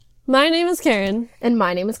My name is Karen. And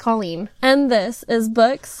my name is Colleen. And this is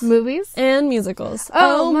Books, Movies, and Musicals.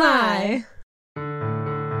 Oh my!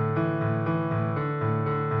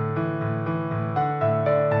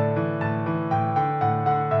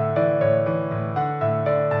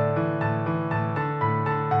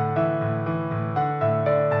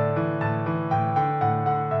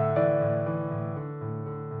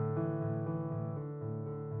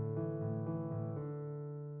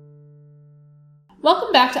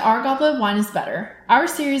 Welcome back to Our Goblet of Wine is Better, our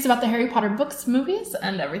series about the Harry Potter books, movies,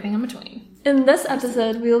 and everything in between. In this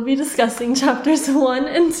episode, we will be discussing chapters 1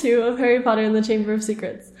 and 2 of Harry Potter and the Chamber of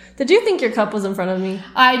Secrets. Did you think your cup was in front of me?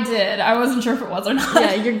 I did. I wasn't sure if it was or not.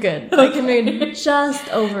 Yeah, you're good. I can read just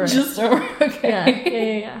over it. Just over,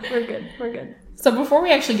 okay. Yeah. We're good. So before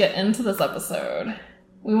we actually get into this episode,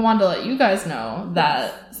 we wanted to let you guys know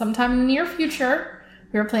that sometime in the near future,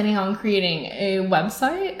 we are planning on creating a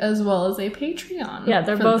website as well as a Patreon. Yeah,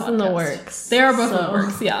 they're both in the works. They are both in the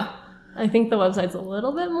works, yeah. I think the website's a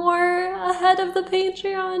little bit more ahead of the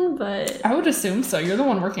Patreon, but... I would assume so. You're the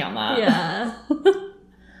one working on that. Yeah.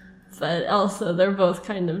 But also, they're both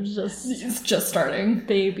kind of It's just starting.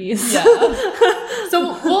 Babies. Yeah.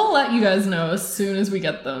 So we'll let you guys know as soon as we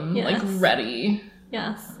get them, ready.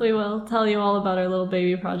 Yes, we will tell you all about our little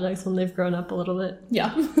baby projects when they've grown up a little bit.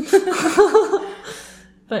 Yeah.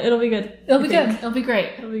 But it'll be good. It'll be good. It'll be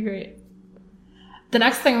great. It'll be great. The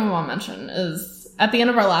next thing we want to mention is, at the end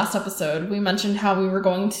of our last episode, we mentioned how we were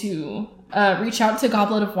going to reach out to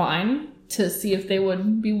Goblet of Wine to see if they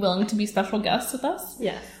would be willing to be special guests with us.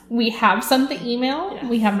 Yes. We have sent the email. Yeah.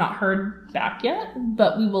 We have not heard back yet,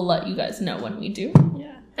 but we will let you guys know when we do.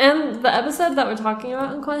 Yeah. And the episode that we're talking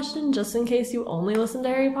about in question, just in case you only listen to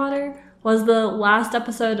Harry Potter, was the last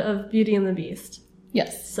episode of Beauty and the Beast.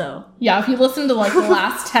 Yes. So. Yeah, if you listen to the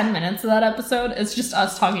last 10 minutes of that episode, it's just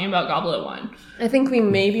us talking about Goblet of Wine. I think we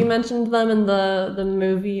maybe mentioned them in the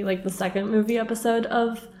movie, the second movie episode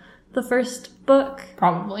of the first book.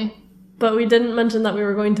 Probably. But we didn't mention that we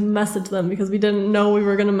were going to message them because we didn't know we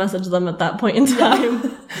were going to message them at that point in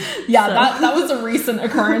time. Yeah, so. that was a recent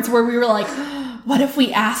occurrence where we were like, what if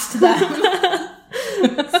we asked them?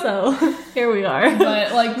 So here we are.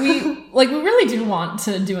 But we really do want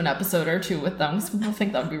to do an episode or two with them because people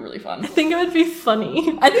think that would be really fun. I think it would be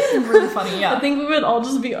funny. I think it would be really funny, yeah. I think we would all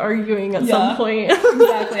just be arguing at some point.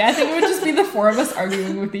 Exactly. I think it would just be the four of us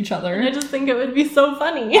arguing with each other. I just think it would be so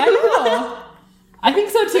funny. I know. I think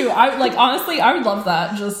so too. Honestly, I would love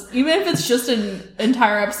that. Just even if it's just an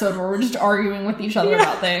entire episode where we're just arguing with each other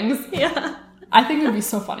about things. Yeah. I think it would be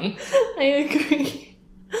so funny. I agree.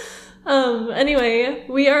 Anyway,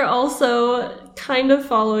 we are also kind of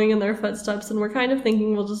following in their footsteps, and we're kind of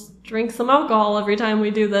thinking we'll just drink some alcohol every time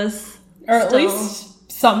we do this. Or at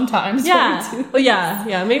least sometimes. Yeah. Well,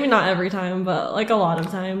 yeah. Maybe not every time, but a lot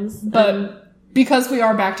of times. But because we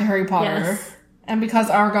are back to Harry Potter, yes. And because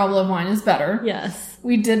Our Goblet of Wine is better, yes,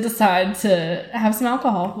 we did decide to have some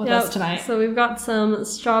alcohol with us tonight. So we've got some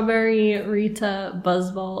strawberry Rita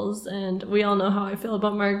buzzballs, and we all know how I feel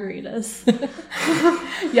about margaritas.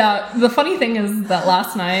 Yeah, the funny thing is that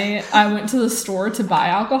last night I went to the store to buy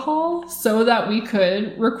alcohol so that we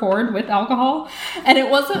could record with alcohol, and it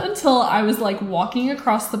wasn't until I was walking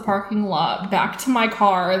across the parking lot back to my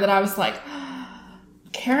car that I was like,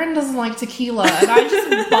 Karen doesn't like tequila, and I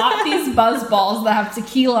just bought these buzz balls that have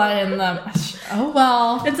tequila in them. Oh,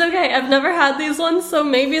 well. It's okay. I've never had these ones, so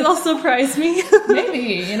maybe they'll surprise me.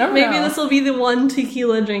 Maybe. You never Maybe know. This will be the one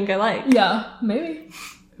tequila drink I like. Yeah, maybe.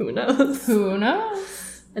 Who knows? Who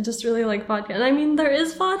knows? I just really like vodka. And I mean, there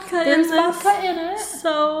is vodka There's in this. vodka in it.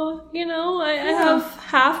 So, I have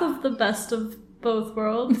half of the best of both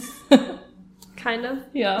worlds. Kind of.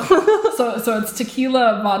 Yeah. So it's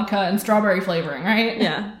tequila, vodka, and strawberry flavoring, right?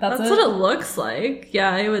 Yeah. That's what it looks like. Yeah,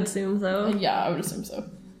 I would assume so. Yeah, I would assume so.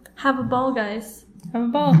 Have a ball, guys. Have a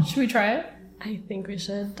ball. Should we try it? I think we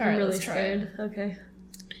should. All right, I'm really let's try scared. Okay.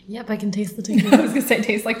 Yep, I can taste the tequila. I was going to say it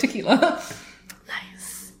tastes like tequila.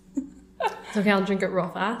 Nice. It's okay, I'll drink it real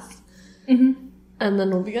fast. Mm-hmm. And then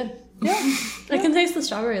we'll be good. Yeah. I can taste the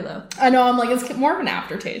strawberry, though. I know, I'm it's more of an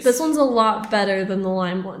aftertaste. This one's a lot better than the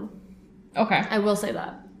lime one. Okay. I will say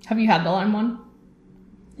that. Have you had the lime one?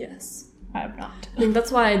 Yes. I have not. I think that's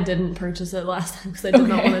why I didn't purchase it last time, because I did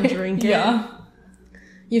not want to drink it. Yeah.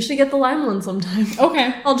 You should get the lime one sometime.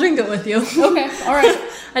 Okay. I'll drink it with you. Okay, alright.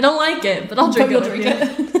 I don't like it, but I'll drink it with you.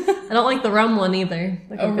 It. I don't like the rum one either.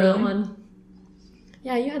 The coconut really? one.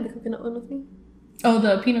 Yeah, you had the coconut one with me. Oh,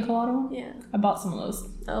 the pina colada one? Yeah. I bought some of those.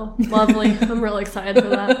 Oh, lovely. I'm real excited for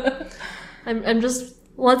that. I'm just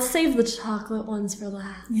Let's save the chocolate ones for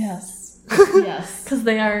last. Yes. Yes. Because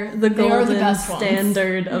they are the golden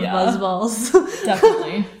standard of BuzzBalls.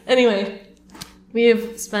 Definitely. Anyway, we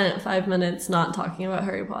have spent 5 minutes not talking about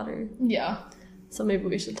Harry Potter. Yeah. So maybe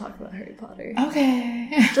we should talk about Harry Potter.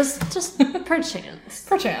 Okay. Just perchance.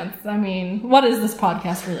 Perchance. I mean, what is this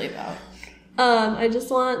podcast really about? I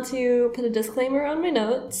just want to put a disclaimer on my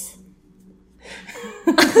notes.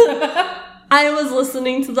 I was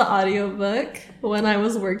listening to the audiobook when I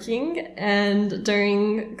was working, and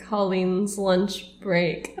during Colleen's lunch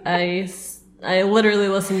break, I literally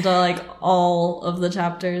listened to, like, all of the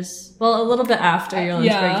chapters. Well, a little bit after your lunch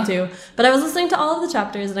break, too. But I was listening to all of the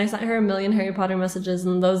chapters, and I sent her a million Harry Potter messages,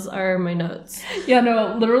 and those are my notes. Yeah,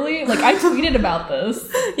 no, literally, like, I tweeted about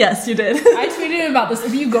this. Yes, you did. I tweeted about this.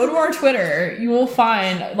 If you go to our Twitter, you will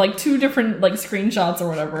find, like, 2 different, like, screenshots or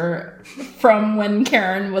whatever from when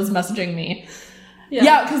Karen was messaging me.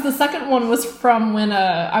 Yeah, because the second one was from when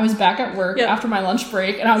I was back at work after my lunch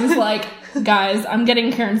break, and I was like, guys, I'm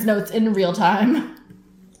getting Karen's notes in real time.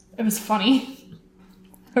 It was funny.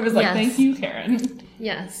 I was like, thank you, Karen.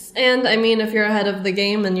 Yes. And, I mean, if you're ahead of the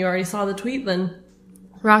game and you already saw the tweet, then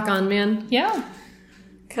rock on, man. Yeah.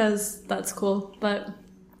 Because that's cool. But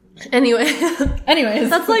anyways.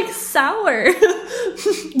 That's like sour.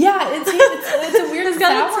 Yeah, it's a weird It's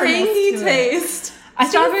got a tangy taste.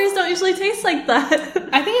 Strawberries don't usually taste like that.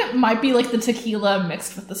 I think it might be like the tequila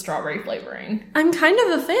mixed with the strawberry flavoring. I'm kind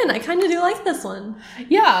of a fan. I kind of do like this one.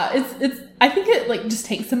 Yeah, it's. I think it like just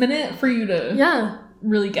takes a minute for you to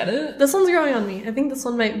really get it. This one's growing on me. I think this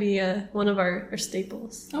one might be one of our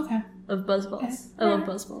staples. Okay. Of BuzzBalls. Okay. I love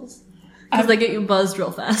BuzzBalls because they get you buzzed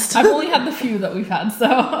real fast. I've only had the few that we've had, so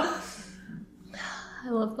I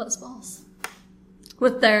love BuzzBalls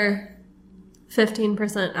with their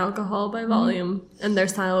 15% alcohol by volume, and they're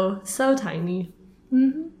so tiny.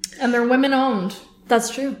 Mm-hmm. And they're women owned. That's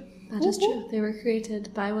true. That is true. They were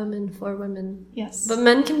created by women for women. Yes. But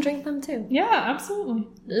men can drink them too. Yeah, absolutely.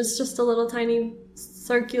 It's just a little tiny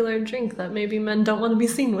circular drink that maybe men don't want to be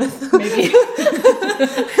seen with. Maybe.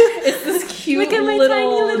 It's this cute Look at my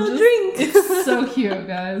tiny little drink. It's so cute,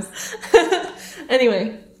 guys.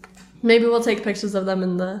 Anyway, maybe we'll take pictures of them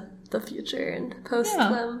in the future and post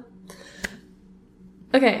them.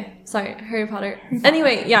 Okay, sorry, Harry Potter.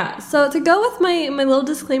 Anyway, so to go with my little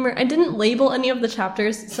disclaimer, I didn't label any of the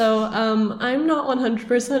chapters, so I'm not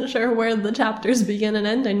 100% sure where the chapters begin and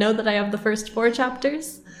end. I know that I have the first 4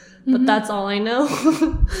 chapters, but that's all I know.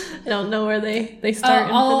 I don't know where they start and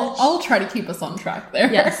finish. I'll try to keep us on track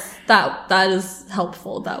there. Yes, that is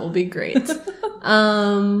helpful. That will be great.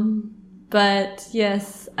 But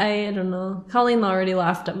yes, I don't know. Colleen already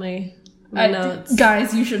laughed at my notes.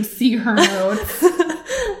 Guys, you should see her notes.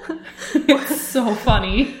 It's so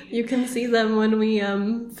funny. You can see them when we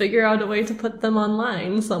figure out a way to put them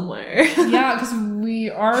online somewhere. Yeah, because we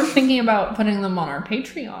are thinking about putting them on our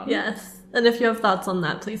Patreon. Yes. And if you have thoughts on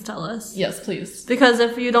that, please tell us. Yes, please. Because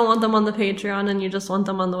if you don't want them on the Patreon and you just want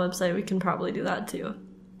them on the website, we can probably do that too.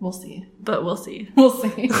 We'll see. But we'll see. We'll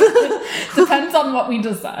see. Depends on what we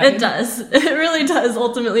decide. It does. It really does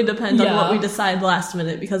ultimately depend on what we decide last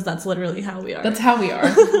minute, because that's literally how we are. That's how we are,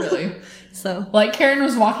 really. So, like, Karen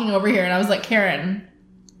was walking over here and I was like, Karen,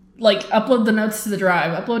 like, upload the notes to the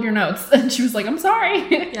drive. Upload your notes. And she was like, I'm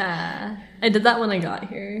sorry. Yeah. I did that when I got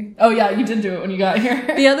here. Oh, yeah, you did do it when you got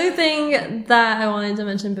here. The other thing that I wanted to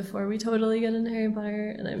mention before we totally get into Harry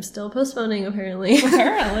Potter, and I'm still postponing apparently,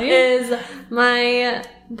 is my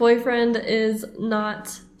boyfriend is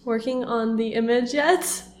not working on the image yet.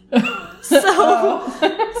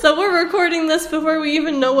 So we're recording this before we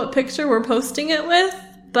even know what picture we're posting it with.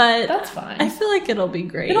 But that's fine. I feel like it'll be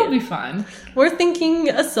great. It'll be fine. We're thinking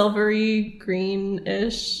a silvery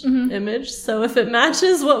greenish image. So if it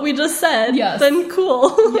matches what we just said, then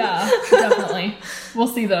cool. Yeah, definitely. We'll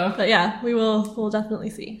see though. But yeah, we'll definitely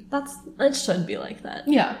see. It should be like that.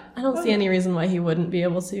 Yeah. I don't see any reason why he wouldn't be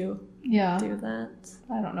able to do that.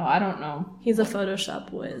 I don't know. He's a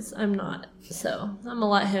Photoshop whiz. I'm not. So I'm gonna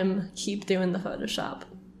let him keep doing the Photoshop.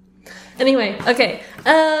 Anyway, okay,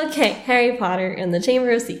 Harry Potter and the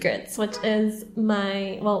Chamber of Secrets, which is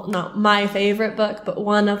not my favorite book, but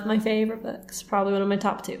one of my favorite books, probably one of my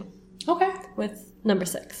top 2. Okay. With number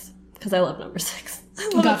 6, because I love number 6. I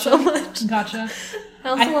love it so much. Gotcha. I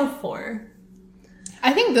also love 4.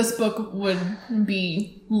 I think this book would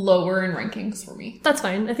be lower in rankings for me. That's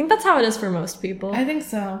fine. I think that's how it is for most people. I think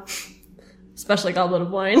so. Especially Goblet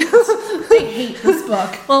of Wine. I hate this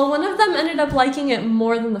book. Well, one of them ended up liking it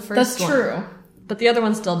more than the first one. That's true. But the other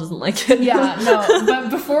one still doesn't like it. Yeah, no.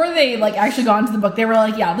 But before they actually got into the book, they were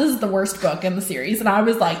like, yeah, this is the worst book in the series. And I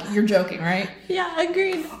was like, you're joking, right? Yeah,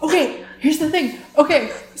 agreed. Okay, Here's the thing.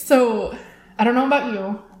 Okay, so I don't know about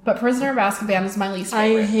you, but Prisoner of Azkaban is my least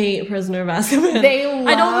favorite. I hate Prisoner of Azkaban.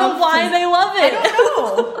 I don't know why they love it. I don't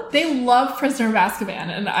know. They love Prisoner of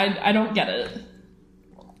Azkaban, and I don't get it.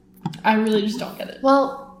 I really just don't get it.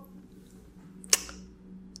 Well,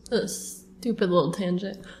 a stupid little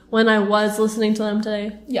tangent. When I was listening to them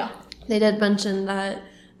today, Yeah. they did mention that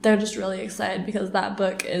they're just really excited because that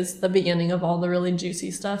book is the beginning of all the really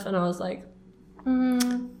juicy stuff, and I was like,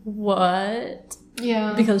 what?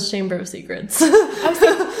 Yeah. Because Chamber of Secrets.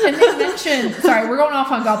 And they mentioned, sorry, we're going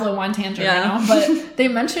off on Goblet Wine tangent right now, but they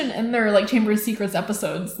mentioned in their like Chamber of Secrets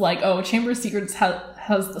episodes, like, oh, Chamber of Secrets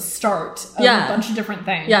has the start of a bunch of different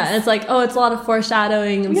things. Yeah, it's like, oh, it's a lot of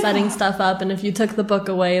foreshadowing and setting stuff up, and if you took the book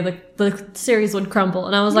away, the series would crumble.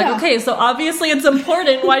 And I was like, okay, so obviously it's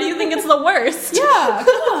important. Why do you think it's the worst? Yeah,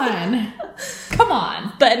 come on. Come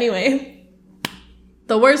on. But anyway,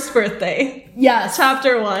 the worst birthday. Yes.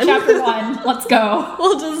 Chapter 1. Chapter 1. Let's go.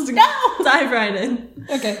 We'll just dive right in.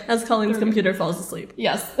 Okay. As Colleen's computer falls asleep.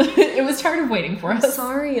 Yes. It was tired of waiting for us.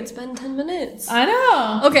 Sorry, it's been 10 minutes. I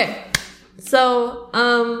know. Okay. So,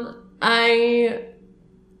 I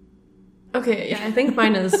think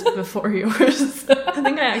mine is before yours. I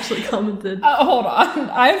think I actually commented. Hold on.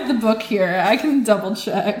 I have the book here. I can double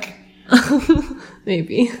check.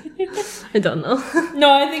 Maybe. I don't know.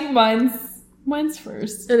 No, I think mine's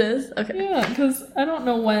first. It is? Okay. Yeah, because I don't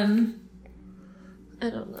know when. I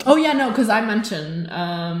don't know. Oh, yeah, no, because I mentioned,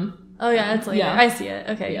 oh, yeah, it's later. Yeah. I see it.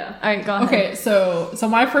 Okay. Yeah. All right, go ahead. Okay, so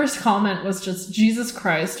my first comment was just, Jesus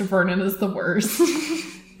Christ, Vernon is the worst.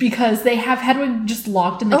 Because they have Hedwig just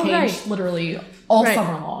locked in the cage literally all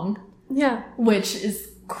summer long. Yeah. Which is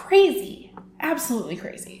crazy. Absolutely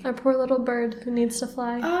crazy. Our poor little bird who needs to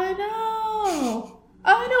fly. I know.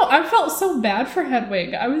 I felt so bad for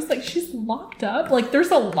Hedwig. I was like, she's locked up. Like, there's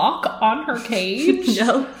a lock on her cage.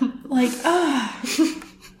 Yep. Like,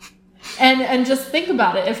 And just think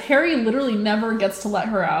about it. If Harry literally never gets to let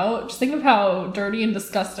her out, just think of how dirty and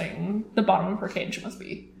disgusting the bottom of her cage must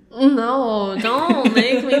be. No, don't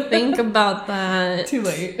make me think about that. Too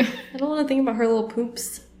late. I don't want to think about her little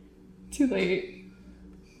poops. Too late.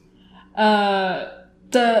 One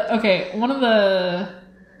of the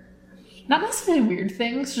not necessarily weird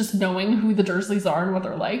things, just knowing who the Dursleys are and what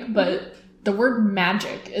they're like, but the word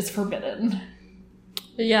magic is forbidden.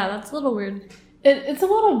 Yeah, that's a little weird. It's a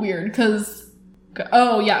little weird because at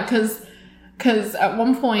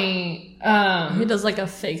one point he does like a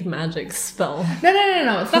fake magic spell.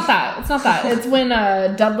 No, it's not that. It's when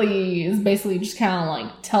Dudley is basically just kind of like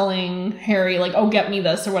telling Harry like, oh, get me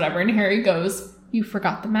this or whatever, and Harry goes, you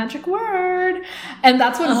forgot the magic word. And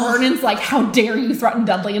that's when Vernon's like, how dare you threaten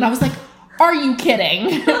Dudley? And I was like, are you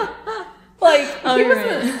kidding? Like,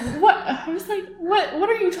 what? I was like, what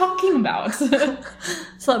are you talking about? So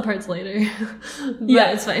that part's later.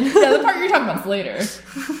 Yeah, it's fine. Yeah, the part you're talking about is later.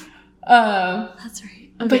 That's right.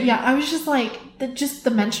 Okay. But yeah, I was just like,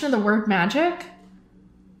 the mention of the word magic,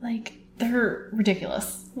 like, they're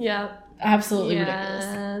ridiculous. Yeah. Absolutely ridiculous.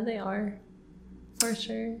 Yeah, they are. For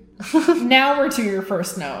sure. Now we're to your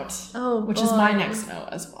first note. Oh, which is my next note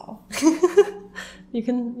as well. You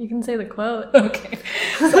can say the quote. Okay.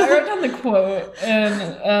 So I wrote down the quote,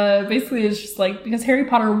 and basically it's just like, because Harry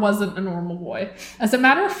Potter wasn't a normal boy. As a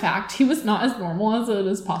matter of fact, he was not as normal as it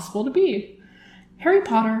is possible to be. Harry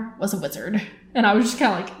Potter was a wizard. And I was just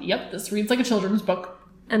kind of like, yep, this reads like a children's book.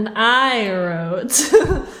 And I wrote,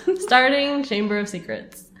 starting Chamber of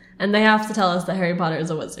Secrets. And they have to tell us that Harry Potter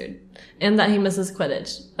is a wizard. And that he misses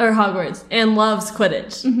Quidditch. Or Hogwarts. And loves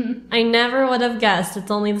Quidditch. Mm-hmm. I never would have guessed.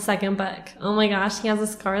 It's only the second book. Oh my gosh, he has a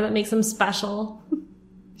scar that makes him special.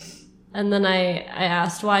 And then I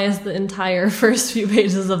asked, why is the entire first few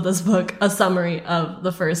pages of this book a summary of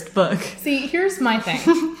the first book? See, here's my thing.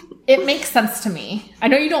 It makes sense to me. I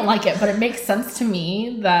know you don't like it, but it makes sense to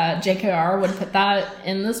me that JKR would put that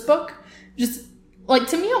in this book. Just, like,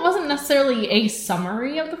 to me, it wasn't necessarily a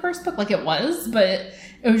summary of the first book, like it was, but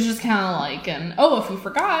it was just kind of like if you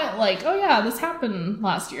forgot, like, oh yeah, this happened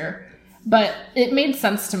last year. But it made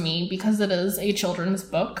sense to me because it is a children's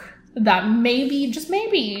book that maybe, just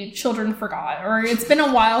maybe, children forgot. Or it's been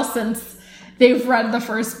a while since they've read the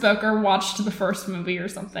first book or watched the first movie or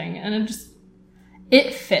something. And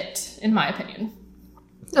it fit, in my opinion.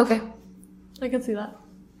 Okay. I can see that.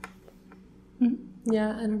 Mm-hmm.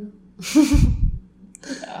 Yeah, I don't know.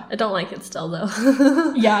 Yeah. I don't like it still, though.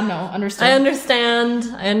 Yeah, no, understand.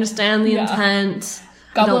 I understand the intent.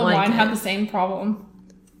 Goblet of Wine had the same problem.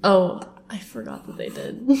 Oh, I forgot that they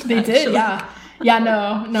did. They did, yeah. Yeah,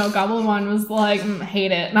 no, Goblet of Wine was like,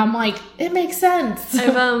 hate it. And I'm like, it makes sense.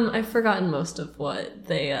 I've forgotten most of what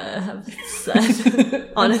they have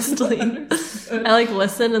said, honestly. I like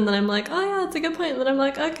listen and then I'm like, oh yeah, it's a good point. And then I'm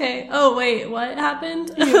like, okay, oh wait, what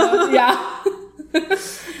happened? Yeah.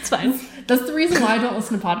 It's fine. That's the reason why I don't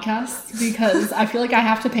listen to podcasts, because I feel like I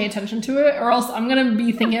have to pay attention to it, or else I'm going to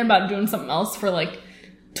be thinking about doing something else for like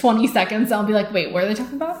 20 seconds. I'll be like, wait, what are they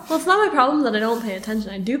talking about? Well, it's not my problem that I don't pay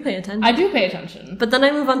attention. I do pay attention. I do pay attention. But then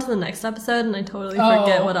I move on to the next episode and I totally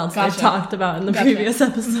forget what else I talked about in the previous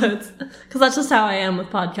episodes. Because that's just how I am with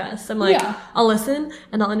podcasts. I'm like, I'll listen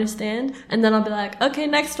and I'll understand and then I'll be like, okay,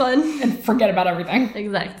 next one. And forget about everything.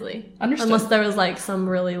 Exactly. Understood. Unless there was like some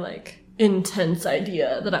really like intense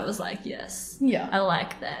idea that I was like, yes. Yeah. I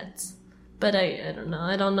like that. But I don't know.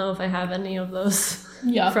 I don't know if I have any of those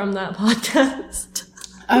from that podcast.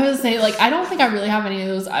 I would say, like, I don't think I really have any of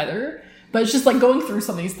those either. But it's just, like, going through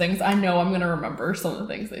some of these things, I know I'm going to remember some of the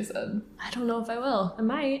things they said. I don't know if I will. I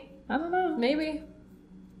might. I don't know. Maybe.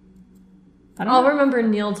 I'll remember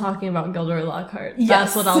Neil talking about Gilderoy Lockhart.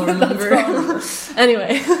 Yes. That's what I'll remember.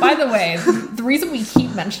 Anyway. By the way, the reason we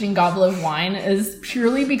keep mentioning Goblet of Wine is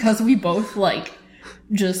purely because we both, like,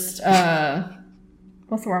 just,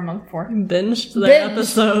 what's the word I'm looking for? Binged their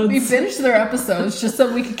episodes. We binged their episodes just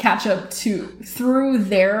so we could catch up through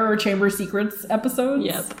their Chamber of Secrets episodes.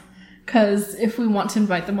 Yep. Because if we want to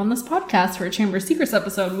invite them on this podcast for a Chamber of Secrets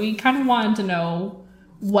episode, we kind of wanted to know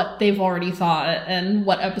what they've already thought and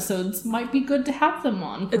what episodes might be good to have them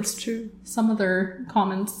on. It's true. Some of their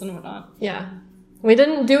comments and whatnot. Yeah. We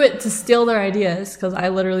didn't do it to steal their ideas, because I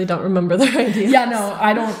literally don't remember their ideas. Yeah, no,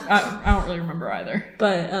 I don't really remember either.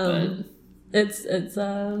 But it's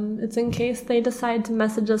in case they decide to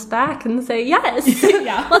message us back and say, yes,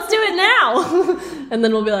 yeah, let's do it now. And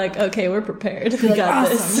then we'll be like, okay, we're prepared. We got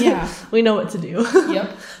this. Yeah. We know what to do.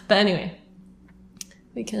 Yep. But anyway,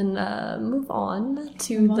 we can move on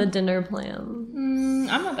to the dinner plan.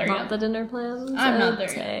 I'm not there yet. Not the dinner plans? I'm not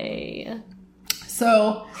there yet.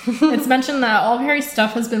 So, it's mentioned that all of Harry's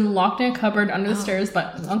stuff has been locked in a cupboard under the stairs by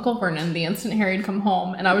Uncle Vernon the instant Harry had come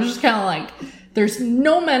home. And I was just kind of like, there's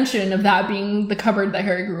no mention of that being the cupboard that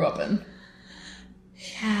Harry grew up in.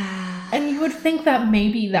 Yeah. And you would think that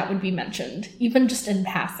maybe that would be mentioned, even just in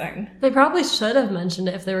passing. They probably should have mentioned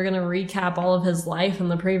it if they were going to recap all of his life in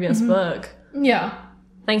the previous book. Yeah.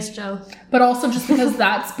 Thanks, Joe. But also just because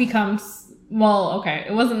that's becomes... Well, okay,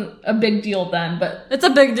 it wasn't a big deal then, but... It's a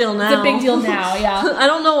big deal now. It's a big deal now, yeah. I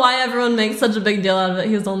don't know why everyone makes such a big deal out of it.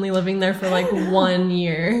 He was only living there for like 1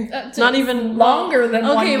 year. Not even... Longer than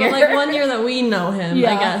 1 year. Okay, but like 1 year that we know him,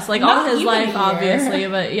 I guess. Like Not all his even life, a year. obviously,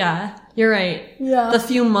 but yeah, you're right. Yeah. The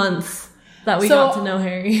few months that we got to know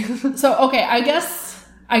Harry. So, okay, I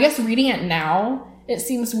guess reading it now, it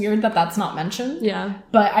seems weird that that's not mentioned. Yeah.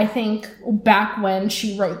 But I think back when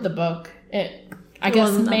she wrote the book, it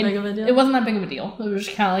wasn't that big of a deal. It wasn't that big of a deal. It was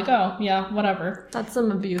just kind of like, oh, yeah, whatever. That's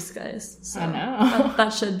some abuse, guys. So I know.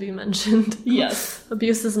 That should be mentioned. Yes.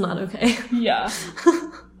 Abuse is not okay. Yeah.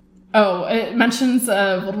 Oh, it mentions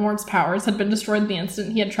Voldemort's powers had been destroyed the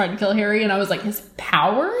instant he had tried to kill Harry, and I was like, his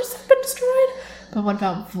powers have been destroyed? But what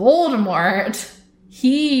about Voldemort?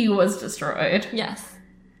 He was destroyed. Yes.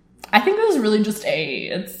 I think it was really just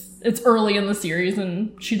it's early in the series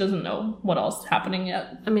and she doesn't know what else is happening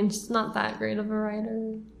yet. I mean, she's not that great of a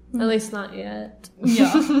writer. At least not yet.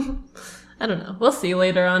 Yeah. I don't know. We'll see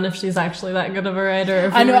later on if she's actually that good of a writer or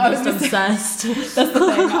if I know, we're I was just obsessed. That's the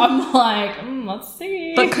thing. I'm like, let's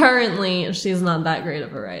see. But currently, she's not that great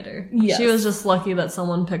of a writer. Yes. She was just lucky that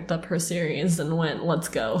someone picked up her series and went, let's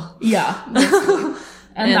go. Yeah.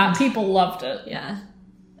 and that people loved it. Yeah.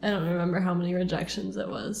 I don't remember how many rejections it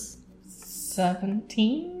was.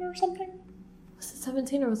 17 or something? Was it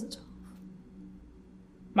 17 or was it 12?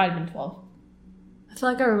 Might have been 12. I feel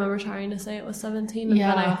like I remember trying to say it was 17, and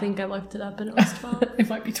then I think I looked it up and it was 12. It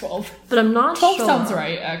might be 12. But I'm not 12 sure. 12 sounds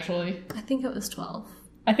right, actually. I think it was 12.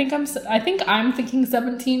 I think I'm thinking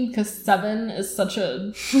 17 because 7 is such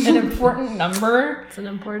an important number. It's an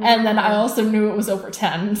important And then number. I also knew it was over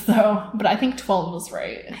 10, but I think 12 was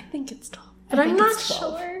right. I think it's 12. But I'm not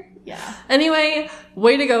sure. Yeah. Anyway,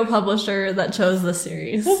 way to go, publisher that chose this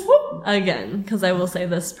series. Again, because I will say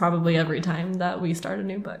this probably every time that we start a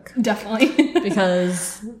new book. Definitely.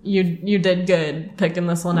 Because you did good picking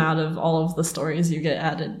this one out of all of the stories you get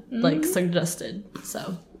added, like suggested.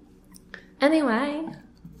 So, anyway,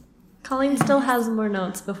 Colleen still has more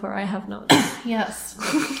notes before I have notes. Yes.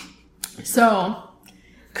 So,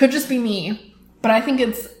 could just be me, but I think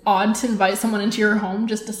it's odd to invite someone into your home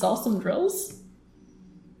just to sell some drills.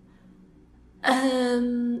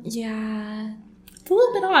 Yeah. It's a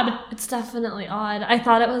little bit odd. It's definitely odd. I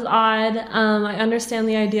thought it was odd. I understand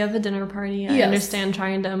the idea of a dinner party. I understand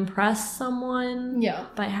trying to impress someone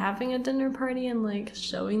by having a dinner party and, like,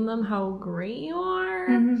 showing them how great you are.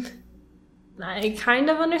 Mm-hmm. I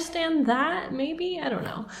kind of understand that, maybe. I don't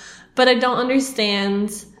know. But I don't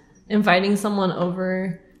understand inviting someone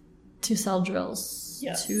over to sell drills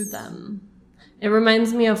to them. It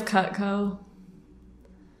reminds me of Cutco.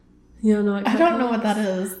 You don't know what Cutco is? I don't know what that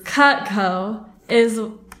is. Cutco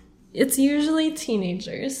it's usually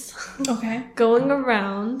teenagers going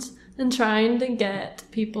around and trying to get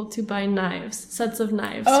people to buy sets of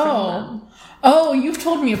knives from them. Oh, you've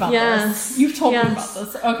told me about this. You've told me about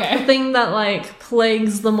this. Okay. The thing that, like,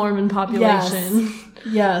 plagues the Mormon population.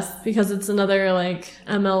 Yes. Because it's another, like,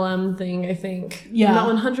 MLM thing, I think. Yeah.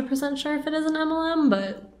 I'm not 100% sure if it is an MLM,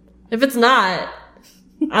 but if it's not,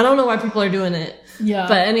 I don't know why people are doing it. Yeah.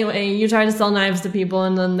 But anyway, you try to sell knives to people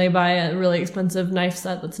and then they buy a really expensive knife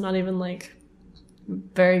set that's not even, like,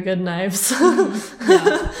 very good knives.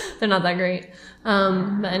 They're not that great.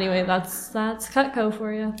 But anyway, that's Cutco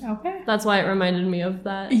for you. Okay. That's why it reminded me of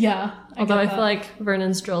that. Yeah. Although I feel like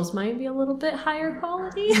Vernon's drills might be a little bit higher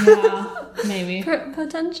quality. Yeah, maybe.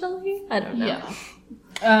 Potentially. I don't know. Yeah.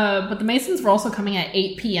 But the Masons were also coming at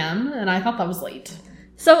 8 p.m. and I thought that was late.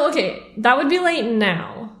 So, okay, that would be late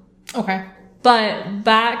now. Okay. But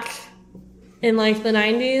back in, like, the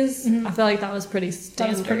 90s, I feel like that was pretty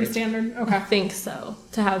standard. That was pretty standard? Okay. I think so,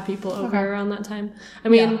 to have people over around that time. I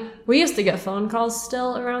mean, we used to get phone calls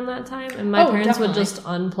still around that time, and my parents would just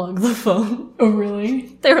unplug the phone. Oh,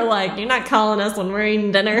 really? They were like, you're not calling us when we're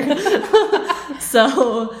eating dinner.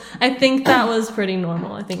 So I think that was pretty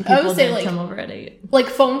normal. I think people did come over at 8. Like,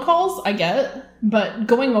 phone calls, I get, but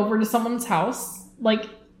going over to someone's house, like,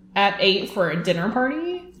 at 8 for a dinner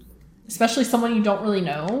party, especially someone you don't really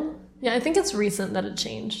know. Yeah, I think it's recent that it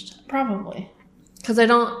changed. Probably. Because I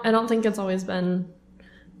don't think it's always been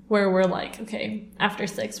where we're like, okay, after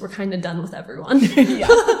 6, we're kind of done with everyone.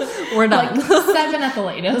 We're done. Like 7 at the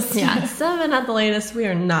latest. Yeah, 7 at the latest. We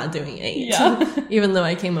are not doing 8. Yeah. Even though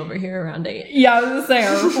I came over here around 8. Yeah, I was going to say,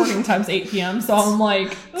 our recording time's 8 p.m., so I'm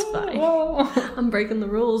like, it's fine. I'm breaking the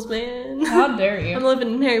rules, man. How dare you? I'm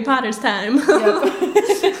living in Harry Potter's time.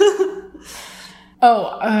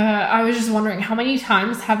 I was just wondering, how many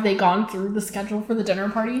times have they gone through the schedule for the dinner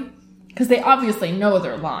party? Because they obviously know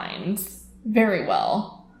their lines very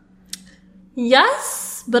well.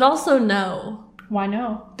 Yes, but also no. Why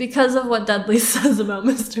no? Because of what Dudley says about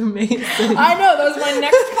Mr. Mason. I know, that was my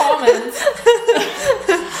next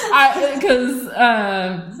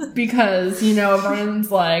comment. Because, you know,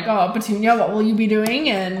 Vernon's like, oh, Petunia, what will you be doing?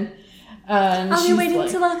 And I'll be waiting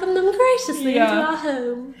to welcome them graciously into our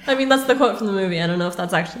home. I mean, that's the quote from the movie. I don't know if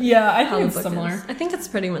that's actually I think it's similar. I think it's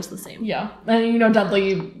pretty much the same. Yeah. And, you know,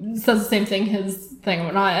 Dudley says the same thing, his thing and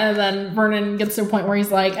whatnot. And then Vernon gets to a point where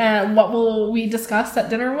he's like, what will we discuss at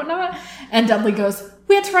dinner and whatnot? And Dudley goes,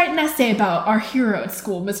 we had to write an essay about our hero at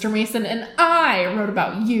school, Mr. Mason, and I wrote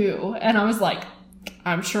about you. And I was like,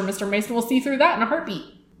 I'm sure Mr. Mason will see through that in a heartbeat.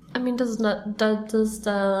 I mean, does Dudley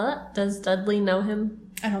know him?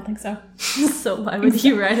 I don't think so. So why would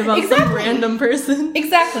he write about some random person?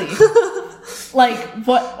 Exactly. Like,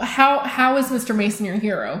 how is Mr. Mason your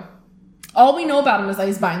hero? All we know about him is that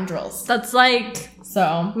he's buying drills. That's like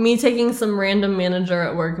me taking some random manager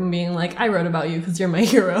at work and being like, I wrote about you because you're my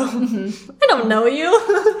hero. Mm-hmm. I don't know you.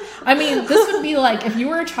 I mean, this would be like if you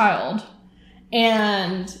were a child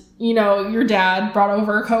and, you know, your dad brought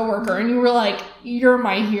over a coworker and you were like, you're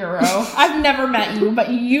my hero. I've never met you,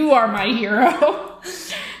 but you are my hero.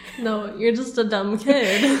 No, you're just a dumb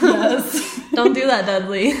kid. Yes. Don't do that,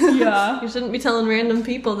 Dudley. Yeah. You shouldn't be telling random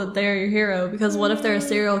people that they're your hero, because what if they're a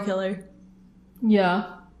serial killer?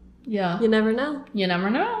 Yeah. Yeah. You never know. You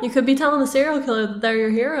never know. You could be telling the serial killer that they're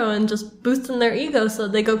your hero and just boosting their ego so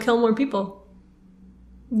they go kill more people.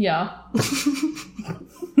 Yeah.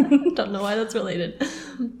 Don't know why that's related,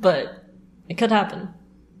 but it could happen.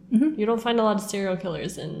 Mm-hmm. You don't find a lot of serial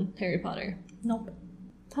killers in Harry Potter. Nope.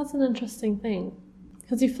 That's an interesting thing.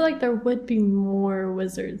 Because you feel like there would be more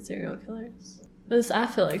wizard serial killers. I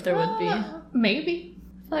feel like there would be. Maybe.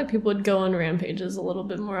 I feel like people would go on rampages a little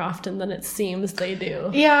bit more often than it seems they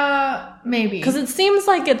do. Yeah, maybe. Because it seems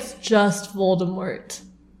like it's just Voldemort.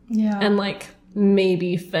 Yeah. And, like,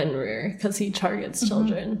 maybe Fenrir, because he targets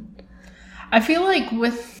children. I feel like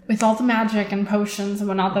with all the magic and potions and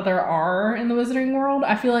whatnot that there are in the wizarding world,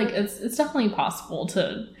 I feel like it's definitely possible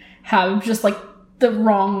to have just, like, the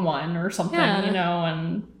wrong one or something, you know,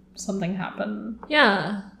 and something happen.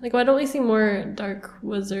 Yeah. Like, why don't we see more dark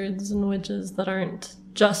wizards and witches that aren't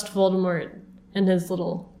just Voldemort and his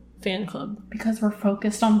little fan club? Because we're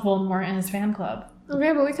focused on Voldemort and his fan club.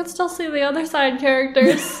 Okay, but we could still see the other side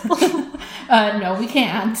characters. No, we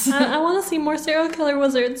can't. I want to see more serial killer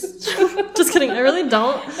wizards. Just kidding. I really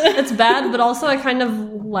don't. It's bad, but also I kind of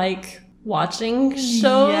like watching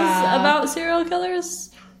shows about serial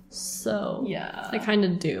killers. So Yeah. I kind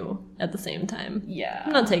of do at the same time. Yeah.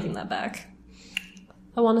 I'm not taking that back.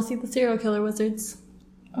 I want to see the serial killer wizards.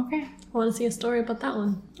 Okay. I want to see a story about that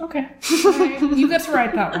one. Okay. All right. You get to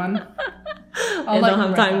write that one. I don't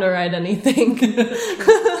have time to write anything.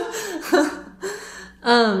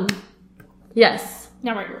 Yes.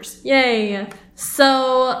 Now write yours. Yay.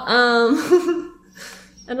 So, I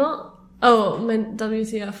don't... Oh, my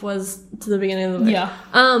WTF was to the beginning of the book.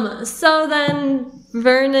 Yeah. So then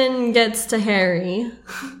Vernon gets to Harry,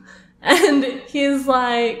 and he's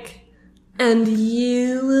like, and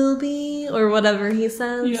you will be, or whatever he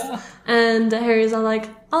says. Yeah. And Harry's all like,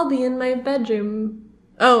 I'll be in my bedroom.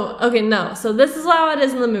 Oh, okay, no. So this is how it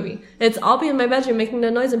is in the movie. It's, I'll be in my bedroom making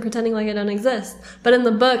no noise and pretending like I don't exist. But in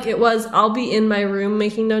the book, it was, I'll be in my room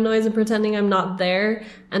making no noise and pretending I'm not there.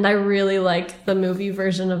 And I really like the movie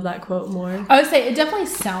version of that quote more. I would say it definitely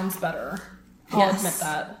sounds better. I'll Yes. admit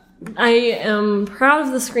that. I am proud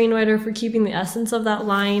of the screenwriter for keeping the essence of that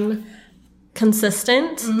line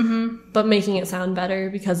consistent, but making it sound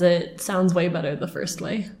better because it sounds way better the first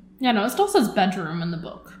way. Yeah, no, it still says bedroom in the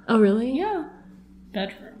book. Oh, really? Yeah.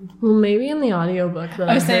 Bedroom. Well, maybe in the audiobook that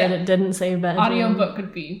I heard it didn't say bedroom. Audiobook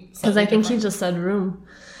could be Because I think different. he just said room.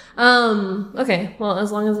 Okay, well, as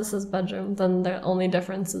long as it says bedroom, then the only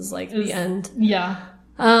difference is like the end. Yeah.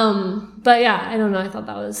 But yeah, I don't know. I thought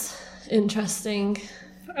that was interesting.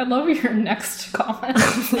 I love your next comment.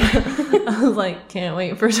 I was like, can't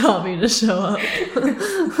wait for Dobby to show up.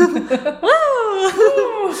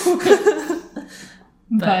 Woo!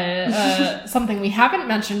 But something we haven't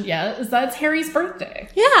mentioned yet is that it's Harry's birthday.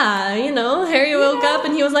 Yeah, you know, Harry woke up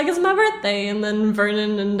and he was like, it's my birthday. And then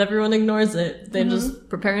Vernon and everyone ignores it. They're just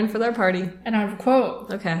preparing for their party. And I have a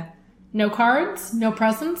quote. Okay. No cards, no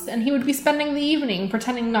presents, and he would be spending the evening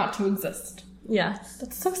pretending not to exist. Yes.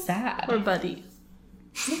 That's so sad. Poor Buddy.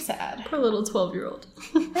 So sad. Poor little 12-year-old.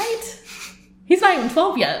 Right? He's not even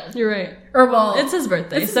 12 yet. You're right. Or, well... It's his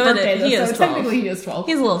birthday, It's so his birthday, he though, is so 12. technically he is 12.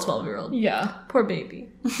 He's a little 12-year-old. Yeah. Poor baby.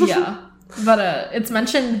 Yeah. But it's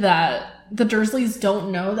mentioned that the Dursleys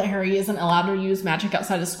don't know that Harry isn't allowed to use magic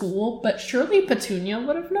outside of school, but surely Petunia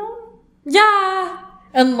would have known? Yeah.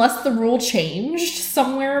 Unless the rule changed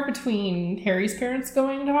somewhere between Harry's parents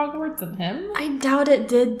going to Hogwarts and him? I doubt it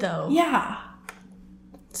did, though. Yeah.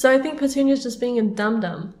 So I think Petunia's just being a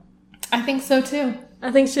dum-dum. I think so, too.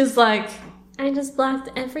 I think she's like, I just blocked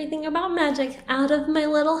everything about magic out of my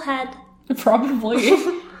little head. Probably.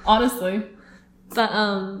 Honestly. But,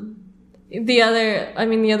 the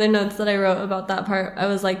other notes that I wrote about that part, I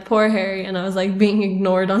was like, poor Harry, and I was like, being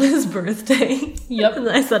ignored on his birthday. Yep. And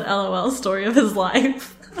then I said, LOL, story of his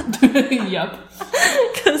life. Yep.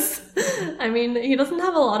 Because, I mean, he doesn't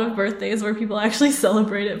have a lot of birthdays where people actually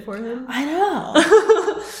celebrate it for him. I know.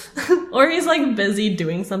 Or he's, like, busy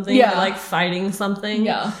doing something, Yeah. or, like, fighting something.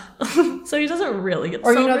 Yeah. So he doesn't really get to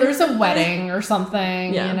Or, you know, celebrate there's a wedding or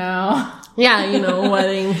something, Yeah. you know? Yeah, you know,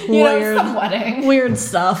 wedding. You know, weird, some wedding. weird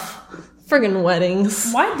stuff. Friggin'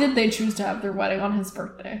 weddings. Why did they choose to have their wedding on his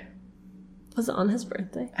birthday? Was it on his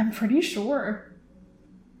birthday? I'm pretty sure.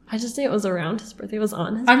 I just think it was around his birthday. It was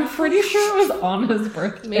on his I'm pretty sure it was on his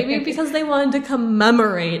birthday. Maybe because they wanted to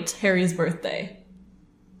commemorate Harry's birthday.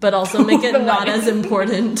 But also make it The not wedding. as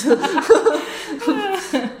important. It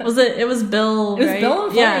was Bill, It was right? Bill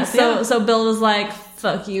and yeah, Florence, yeah. so Bill was like,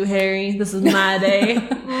 fuck you, Harry. This is my day.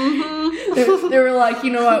 They were like,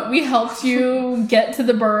 you know what, we helped you get to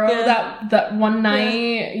the burrow Yeah. that one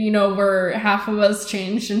night, you know, where half of us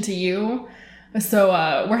changed into you. So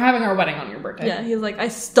we're having our wedding on your birthday. Yeah, he's like, I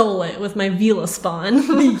stole it with my Vila spawn.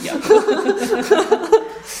 Yep.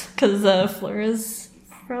 Because Fleur is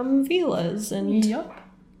from Vilas and Yep.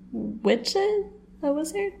 witches? A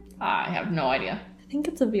wizard? I have no idea. I think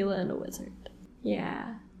it's a Vila and a wizard.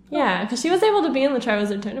 Yeah. Yeah, because she was able to be in the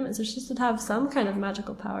Triwizard Tournament, so she should have some kind of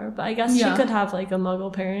magical power. But I guess Yeah. she could have, like, a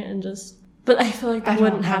muggle parent and just... But I feel like that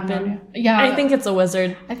wouldn't have no happen. idea. Yeah. I think it's a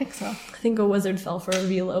wizard. I think so. I think a wizard fell for a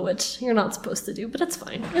Vila, which you're not supposed to do, but it's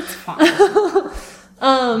fine. It's fine.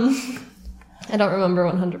 I don't remember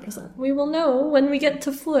 100%. We will know when we get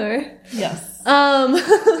to Fleur. Yes.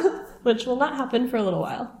 Which will not happen for a little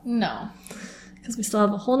while. No. Because we still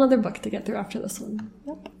have a whole other book to get through after this one.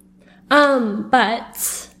 Yep.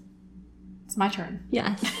 But... It's my turn.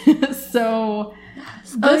 Yes. So...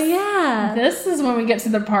 Oh, yeah. This is when we get to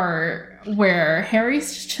the part where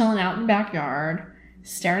Harry's just chilling out in the backyard,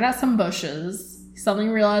 staring at some bushes. He suddenly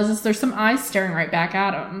realizes there's some eyes staring right back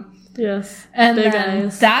at him. Yes. And Big then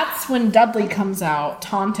eyes. that's when Dudley comes out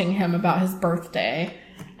taunting him about his birthday.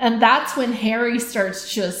 And that's when Harry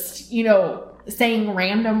starts just, saying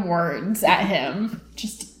random words at him,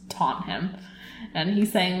 just to taunt him. And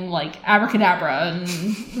he's saying, like, abracadabra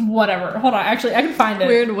and whatever. Hold on, actually, I can find it.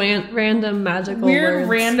 Random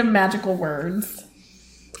magical words.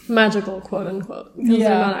 Magical, quote unquote. Because they're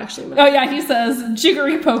not actually magical. Oh, yeah, he says,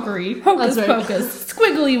 jiggery pokery, hocus That's right. pocus,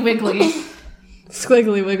 squiggly wiggly.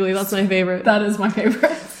 Squiggly wiggly, that's my favorite. That is my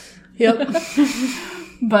favorite. Yep.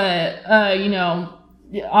 But,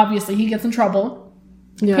 obviously he gets in trouble.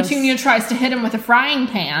 Yes. Petunia tries to hit him with a frying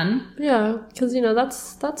pan. Yeah, because,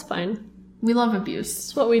 that's fine. We love abuse.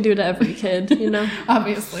 It's what we do to every kid,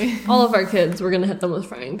 Obviously. All of our kids, we're going to hit them with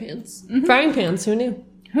frying pans. Mm-hmm. Frying pans, who knew?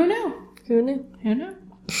 Who knew? Who knew? Who knew?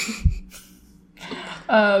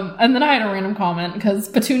 And then I had a random comment because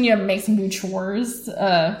Petunia makes him do chores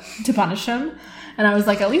to punish him. And I was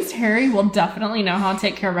like, at least Harry will definitely know how to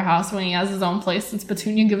take care of a house when he has his own place, since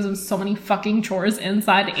Petunia gives him so many fucking chores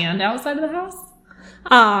inside and outside of the house.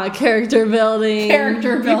 Ah, character building.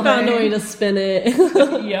 You found a way to spin it.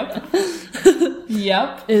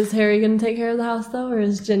 Yep. Is Harry going to take care of the house, though, or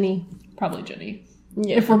is Ginny? Probably Ginny.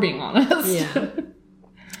 Yeah. If we're being honest. Yeah.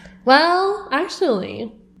 Well,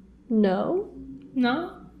 actually, no.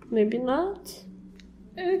 No? Maybe not.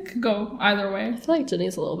 It could go either way. I feel like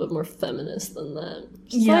Ginny's a little bit more feminist than that.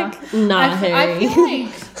 She's Yeah. not Harry. I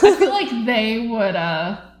feel like they would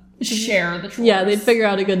share the chores. Yeah, they'd figure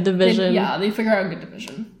out a good division. They'd figure out a good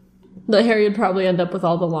division. But Harry would probably end up with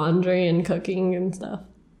all the laundry and cooking and stuff.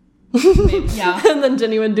 Maybe, yeah. And then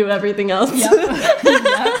Ginny would do everything else. Yep.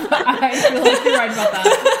 I feel like you're right about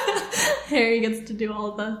that. Harry gets to do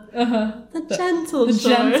all the gentle chores.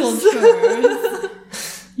 Gentle chores.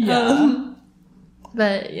 Yeah.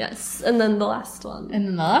 But yes, and then the last one. And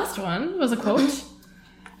then the last one was a quote.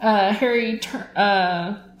 Harry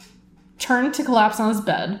turned to collapse on his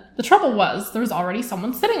bed. The trouble was, there was already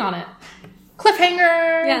someone sitting on it.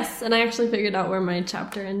 Cliffhanger! Yes, and I actually figured out where my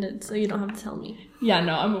chapter ended, so you don't have to tell me. Yeah,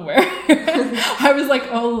 no, I'm aware. I was like,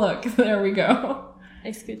 oh, look, there we go.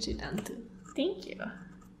 I scoot you down too. Thank you.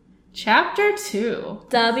 Chapter 2.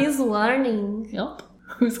 Dobby's warning. Yep.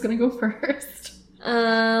 Who's gonna go first?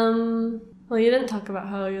 Well, you didn't talk about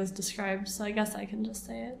how he was described, so I guess I can just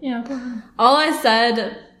say it. Yeah, go ahead. All I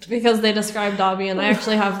said, because they described Dobby, and I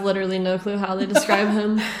actually have literally no clue how they describe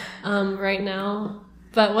him right now.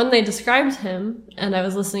 But when they described him, and I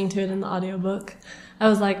was listening to it in the audiobook, I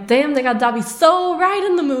was like, damn, they got Dobby so right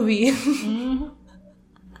in the movie. Mm-hmm.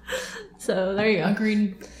 So there you go.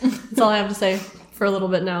 Agreed. That's all I have to say for a little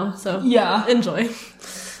bit now, so yeah, enjoy.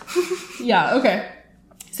 Yeah, okay.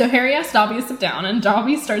 So Harry asks Dobby to sit down, and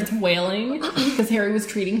Dobby starts wailing because Harry was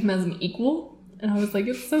treating him as an equal. And I was like,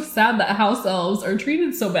 it's so sad that house elves are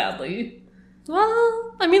treated so badly.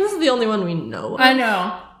 Well, I mean, this is the only one we know of. I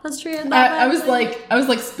know. That's treated that I was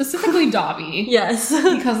like, specifically Dobby. Yes.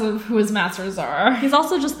 Because of who his masters are. He's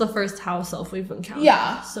also just the first house elf we've encountered.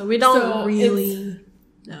 Yeah. So we don't really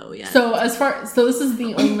know yet. So this is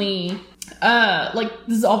the only...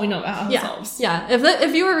 this is all we know about house elves. Yeah,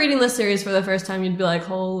 if you were reading this series for the first time, you'd be like,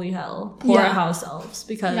 holy hell, poor house elves,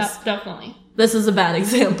 because definitely. This is a bad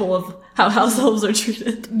example of how house elves are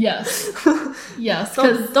treated. Yes. Yes.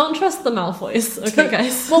 Don't trust the Malfoys, okay,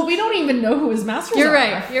 guys? Well, we don't even know who his masters are. You're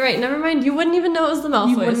right. Never mind. You wouldn't even know it was the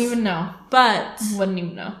Malfoys. You wouldn't even know. But... Wouldn't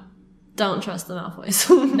even know. Don't trust the Malfoys.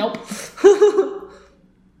 Nope.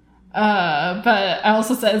 But I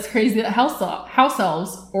also said it's crazy that house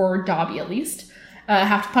elves, or Dobby at least,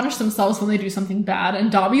 have to punish themselves when they do something bad,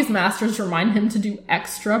 and Dobby's masters remind him to do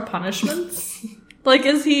extra punishments. Like,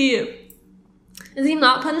 is he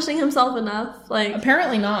not punishing himself enough? Like,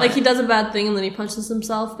 apparently not. Like, he does a bad thing and then he punches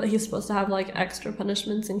himself, but he's supposed to have, like, extra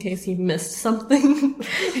punishments in case he missed something.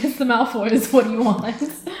 It's the Malfoys. What do you want?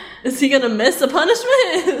 Is he gonna miss a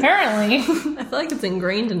punishment? Apparently. I feel like it's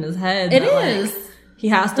ingrained in his head. It is. Like, he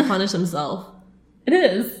has to punish himself. It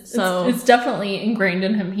is. So it's definitely ingrained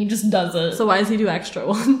in him. He just does it. So why does he do extra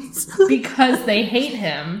ones? Because they hate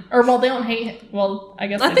him. Or, well, they don't hate him. Well, I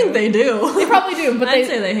guess I think they do. They probably do, but I'd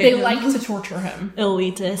say they hate him. like to torture him.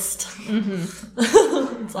 Elitist.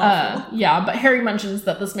 Mm-hmm. It's awful. Yeah, but Harry mentions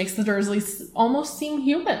that this makes the Dursleys almost seem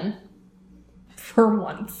human. For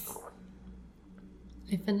once.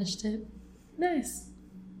 I finished it. Nice.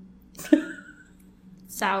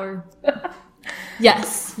 Sour.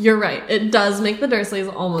 Yes, you're right. It does make the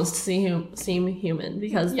Dursleys almost seem human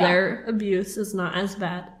because their abuse is not as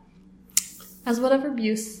bad as whatever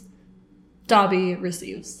abuse Dobby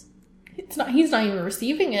receives. He's not even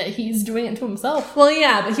receiving it. He's doing it to himself. Well,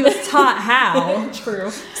 yeah, but he was taught how.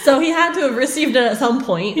 True. So he had to have received it at some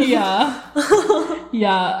point. Yeah.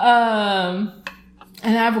 Yeah.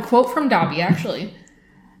 And I have a quote from Dobby, actually.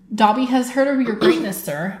 Dobby has heard of your greatness,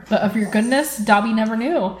 sir, but of your goodness, Dobby never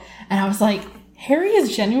knew. And I was like, Harry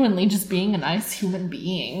is genuinely just being a nice human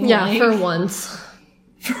being. Yeah, like, for once.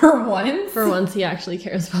 For once? For once, he actually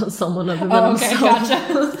cares about someone other than himself. Gotcha.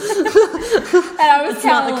 And I was It's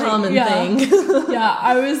not a common thing. Yeah,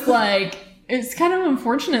 I was like, it's kind of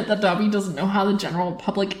unfortunate that Dobby doesn't know how the general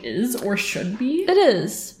public is or should be. It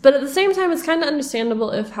is. But at the same time, it's kind of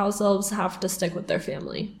understandable if house elves have to stick with their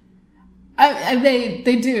family.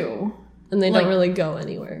 They do. And they Like, don't really go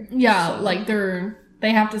anywhere. Yeah, so. Like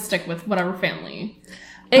they have to stick with whatever family.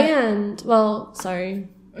 And, well, sorry.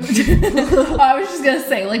 I was just gonna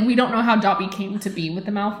say, like, we don't know how Dobby came to be with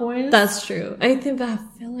the Malfoys. That's true. I feel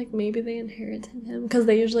like maybe they inherited him because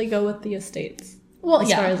they usually go with the estates. Well, as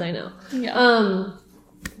far as I know. Yeah.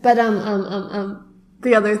 But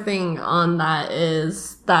the other thing on that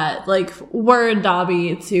is that, like, were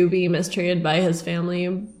Dobby to be mistreated by his family,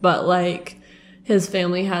 but, like, his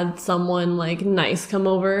family had someone, like, nice come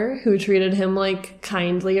over who treated him, like,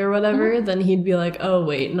 kindly or whatever, then he'd be like, oh,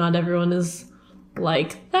 wait, not everyone is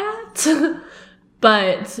like that.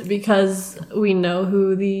 But because we know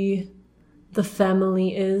who the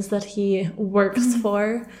family is that he works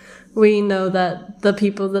for, we know that the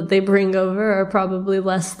people that they bring over are probably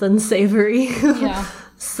less than savory. Yeah.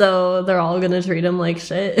 So they're all gonna treat him like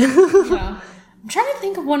shit. Yeah. I'm trying to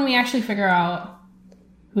think of when we actually figure out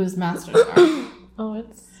who his masters are.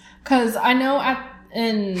 It's... Because I know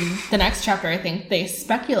in the next chapter, I think, they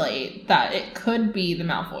speculate that it could be the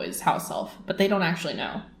Malfoys' house elf, but they don't actually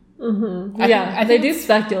know. Mm-hmm. I think they do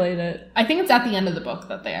speculate it. I think it's at the end of the book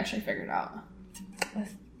that they actually figured out. I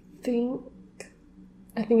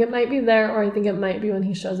think it might be there, or I think it might be when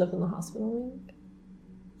he shows up in the hospital.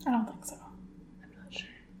 I don't think so. I'm not sure.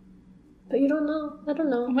 But you don't know. I don't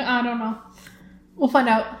know. I don't know. We'll find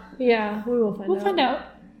out. Yeah, we will find out. We'll find out.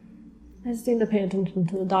 I just need to pay attention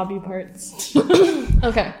to the Dobby parts.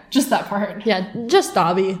 Okay. Just that part. Yeah, just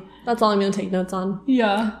Dobby. That's all I'm going to take notes on.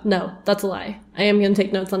 Yeah. No, that's a lie. I am going to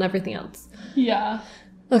take notes on everything else. Yeah.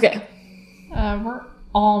 Okay. We're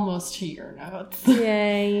almost to your notes.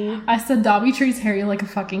 Yay. I said Dobby treats Harry like a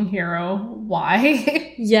fucking hero.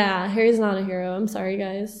 Why? Yeah, Harry's not a hero. I'm sorry,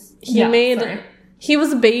 guys. Sorry. He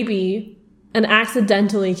was a baby and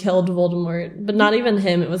accidentally killed Voldemort, but not even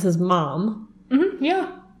him. It was his mom. Mm-hmm,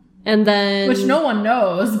 yeah. And then... Which no one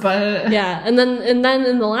knows, but... Yeah, and then in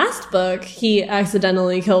the last book, he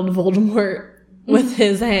accidentally killed Voldemort with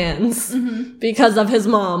his hands because of his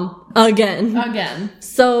mom. Again.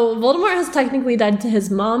 So Voldemort has technically died to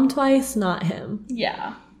his mom twice, not him.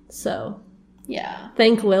 Yeah. So... Yeah.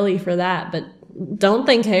 Thank Lily for that, but don't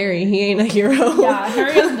thank Harry. He ain't a hero. Yeah,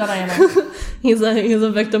 Harry hasn't done anything. He's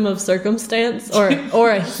a victim of circumstance,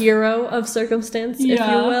 or a hero of circumstance, if you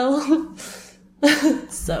will.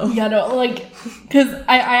 So yeah, no, like, because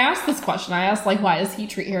I asked this question. I asked, like, why does he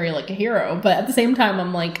treat Harry like a hero? But at the same time,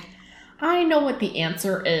 I'm like, I know what the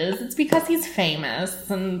answer is. It's because he's famous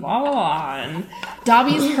and blah blah blah, and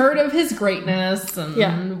Dobby's heard of his greatness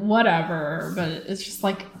and whatever. But it's just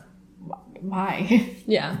like, why?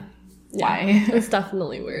 Yeah. Why? It's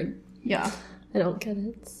definitely weird. Yeah, I don't get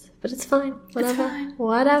it, but it's fine. Whatever. It's fine.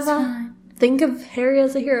 Whatever. It's fine. Think of Harry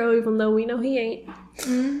as a hero, even though we know he ain't.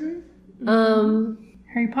 Mm-hmm.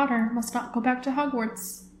 Harry Potter must not go back to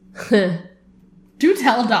Hogwarts. Do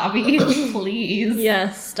tell Dobby, please.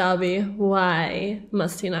 Yes, Dobby. Why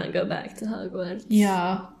must he not go back to Hogwarts?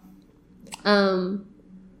 Yeah.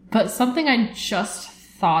 But something I just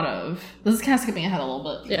thought of. This is kind of skipping ahead a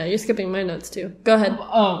little bit. Yeah, you're skipping my notes too. Go ahead.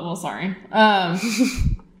 Oh, well, sorry. I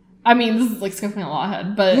mean, this is like skipping a lot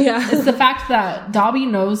ahead, but it's the fact that Dobby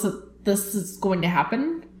knows that this is going to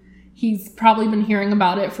happen. He's probably been hearing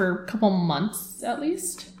about it for a couple months at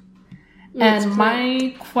least. That's and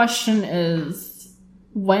my question is,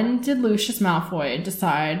 when did Lucius Malfoy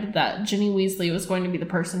decide that Ginny Weasley was going to be the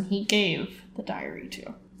person he gave the diary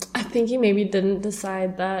to? I think he maybe didn't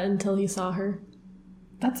decide that until he saw her.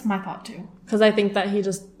 That's my thought too. Because I think that he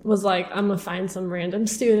just was like, I'm going to find some random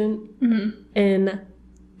student in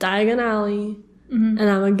Diagon Alley and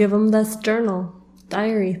I'm going to give them this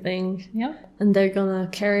diary thing. Yep. And they're going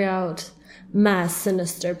to carry out my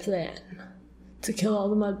sinister plan to kill all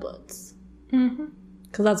the mudbloods.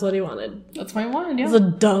 Because that's what he wanted. That's what he wanted, yeah. It's a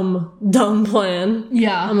dumb plan.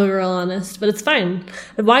 Yeah. I'm gonna be real honest, but it's fine.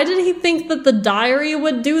 Why did he think that the diary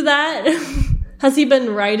would do that? Has he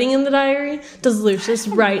been writing in the diary? Does Lucius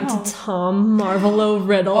write to Tom Marvolo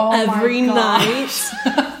Riddle every night?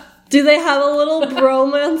 Do they have a little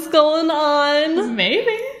bromance going on?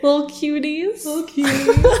 Maybe. Little cuties. So cute.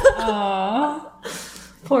 Aww.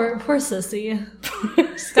 Poor sissy.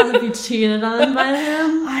 She's gotta be cheated on by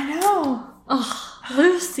him. I know. Oh,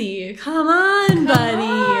 Lucy, come on, buddy.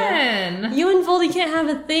 On. You and Voldy can't have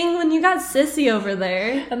a thing when you got Sissy over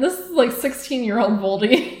there. And this is like 16-year-old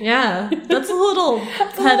Voldy. Yeah, that's a little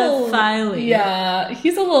pedophilia. Yeah,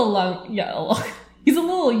 he's a little young. Yeah, he's a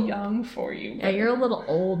little young for you. Yeah, you're a little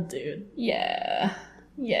old, dude. Yeah.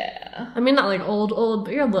 Yeah. I mean, not like old,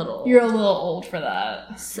 but you're a little old. You're a little old for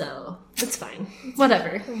that. So, it's fine.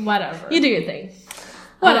 Whatever. Whatever. You do your thing.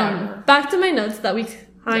 Whatever. Back to my notes that we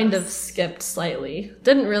kind of skipped slightly.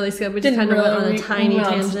 Didn't really skip, we just kind of went on a tiny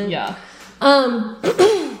tangent. Yeah.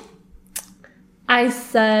 I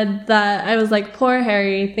said that I was like, poor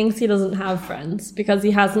Harry thinks he doesn't have friends because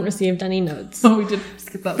he hasn't received any notes. Oh, we did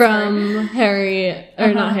skip that. From Harry,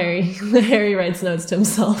 or not Harry. Harry writes notes to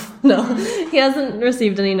himself. No, he hasn't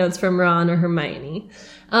received any notes from Ron or Hermione.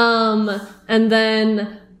 And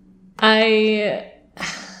then I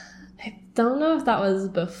don't know if that was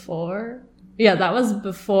before. Yeah, that was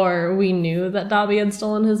before we knew that Dobby had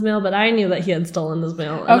stolen his mail, but I knew that he had stolen his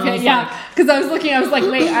mail. Okay, yeah, because I was like,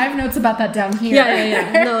 wait, I have notes about that down here.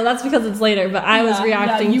 Yeah. No, that's because it's later, but I was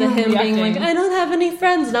reacting to him being like, I don't have any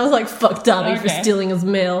friends, and I was like, fuck Dobby for stealing his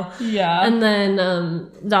mail. Yeah. And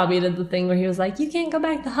then Dobby did the thing where he was like, you can't go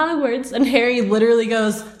back to Hogwarts, and Harry literally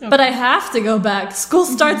goes, but I have to go back. School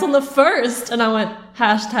starts on the 1st, and I went,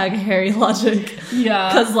 #Harry logic. Yeah.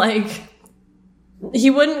 Because, like,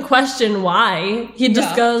 he wouldn't question why. He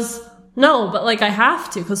just goes, no, but, like, I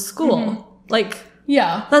have to, because school. Mm-hmm. Like,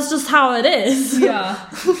 yeah. That's just how it is. Yeah.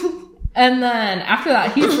 And then after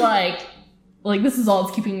that, he's like, this is all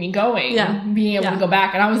that's keeping me going. Yeah. Being able to go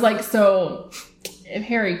back. And I was like, so if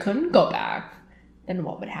Harry couldn't go back, then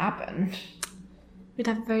what would happen? We'd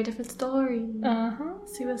have a very different story. Uh-huh.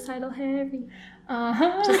 Suicidal Harry.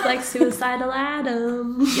 Uh-huh. Just like Suicidal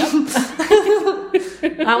Adam. Yep.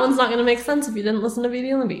 That one's not going to make sense if you didn't listen to Beauty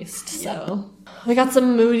and the Beast. So we got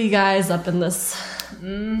some moody guys up in this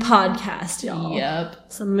podcast, y'all.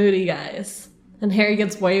 Yep. Some moody guys. And Harry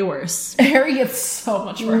gets way worse. Harry gets so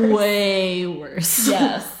much worse. Way worse.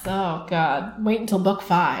 Yes. Oh, God. Wait until book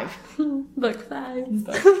 5. Book 5.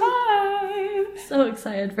 Book 5. So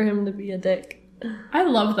excited for him to be a dick. I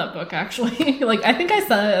love that book, actually. I think I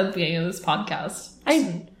said it at the beginning of this podcast.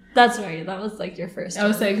 That's right. That was, like, your first one. I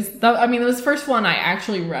was saying, it was the first one I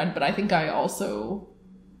actually read, but I think I also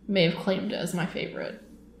may have claimed it as my favorite.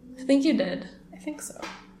 I think you did. I think so.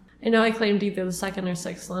 I know I claimed either the 2nd or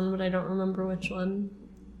 6th one, but I don't remember which one.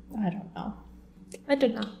 I don't know. I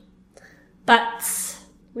don't know. But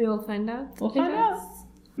we will find out. We'll find out.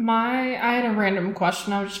 I had a random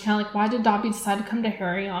question. I was just kind of like, why did Dobby decide to come to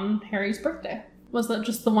Harry on Harry's birthday? Was that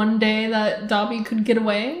just the one day that Dobby could get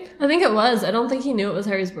away? I think it was. I don't think he knew it was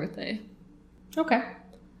Harry's birthday. Okay.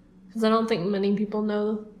 Because I don't think many people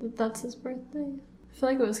know that that's his birthday. I feel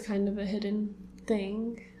like it was kind of a hidden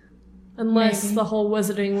thing. Unless the whole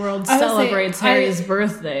Wizarding world celebrates Harry's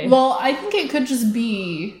birthday. Well, I think it could just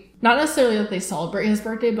be, not necessarily that they celebrate his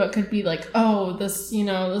birthday, but it could be like, oh, this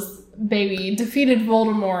baby defeated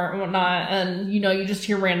Voldemort and whatnot, and, you just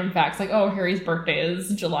hear random facts like, oh, Harry's birthday is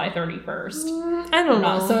July 31st. I don't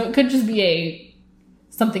know. So it could just be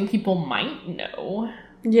something people might know.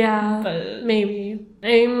 Yeah, but maybe.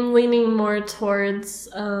 I'm leaning more towards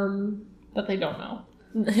that they don't know.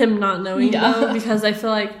 Him not knowing, though, because I feel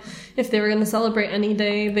like if they were going to celebrate any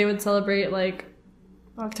day, they would celebrate, like,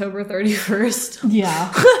 October 31st.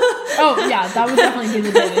 Yeah. Oh, yeah, that would definitely be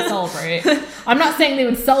the day they celebrate. I'm not saying they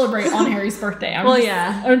would celebrate on Harry's birthday.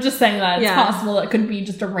 I'm just saying that it's possible that it could be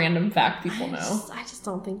just a random fact people know. I just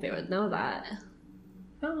don't think they would know that.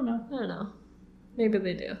 I don't know. Maybe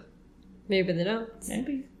they do. Maybe they don't.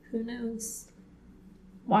 Maybe. Who knows?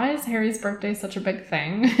 Why is Harry's birthday such a big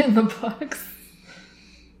thing in the books?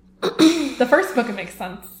 The first book, it makes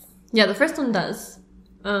sense. Yeah, the first one does.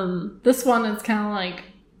 This one is kind of like,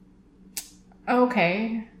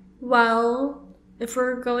 okay. Well, if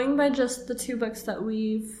we're going by just the 2 books that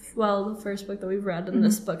the first book that we've read and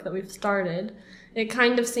this book that we've started, it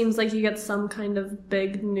kind of seems like he gets some kind of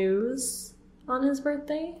big news on his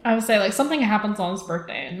birthday. I would say, something happens on his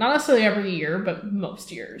birthday. Not necessarily every year, but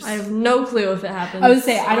most years. I have no clue if it happens. I would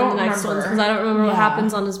say, I don't the next remember. Because I don't remember what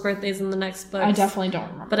happens on his birthdays in the next book. I definitely don't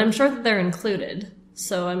remember. But I'm sure that they're included.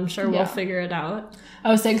 So I'm sure we'll figure it out. I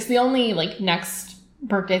would say, because the only, next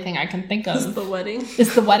birthday thing I can think of is the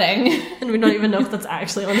wedding. And we don't even know if that's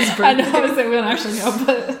actually on his birthday. I know, I would say we don't actually know,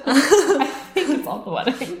 but I think it's on the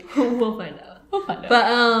wedding. We'll find out. We'll find out.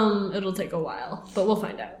 But it'll take a while, but we'll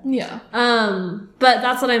find out. Yeah. But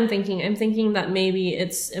that's what I'm thinking. I'm thinking that maybe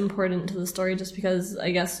it's important to the story just because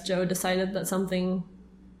I guess Joe decided that something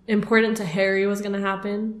important to Harry was going to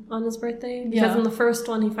happen on his birthday. Because in the first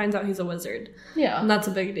one, he finds out he's a wizard. Yeah. And that's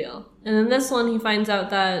a big deal. And in this one, he finds out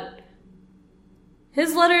that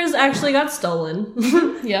his letters actually got stolen.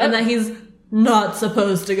 Yep. And that he's not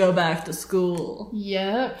supposed to go back to school.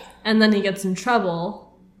 Yep. And then he gets in trouble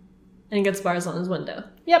and gets bars on his window.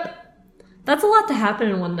 Yep. That's a lot to happen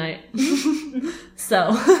in one night. So,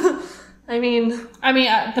 I mean,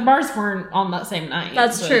 the bars weren't on that same night.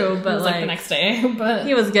 That's true, but it was like the next day. But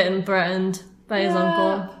he was getting threatened by his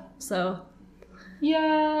uncle. So,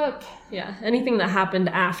 yep. Yeah, anything that happened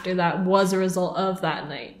after that was a result of that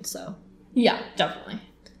night. So, yeah, definitely.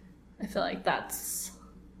 I feel like that's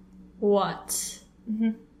what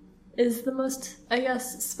is the most, I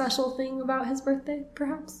guess, special thing about his birthday,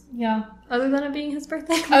 perhaps? Yeah. Other than it being his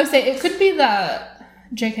birthday? I would say it could be that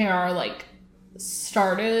JKR, like,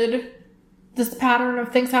 started this pattern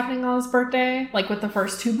of things happening on his birthday, like with the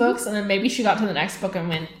first 2 books, and then maybe she got to the next book and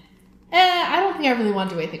went, I don't think I really want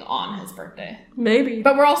to do anything on his birthday. Maybe.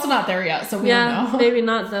 But we're also not there yet, so we don't know. Maybe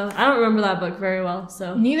not, though. I don't remember that book very well,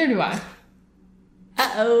 so. Neither do I.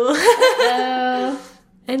 Uh-oh.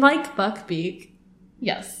 I like Buckbeak.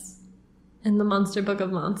 Yes. In the Monster Book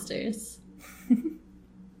of Monsters.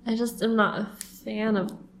 I just am not a fan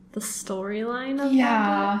of the storyline of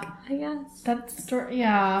that book, I guess. That story,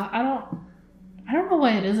 yeah. I don't know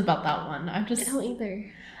what it is about that one. I don't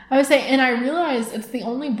either. I would say, and I realize it's the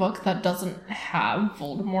only book that doesn't have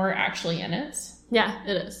Voldemort actually in it. Yeah,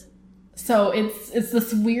 it is. So it's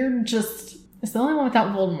this weird it's the only one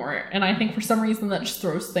without Voldemort, and I think for some reason that just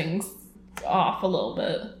throws things off a little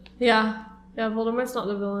bit. Yeah. Yeah, Voldemort's not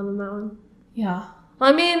the villain in that one. Yeah.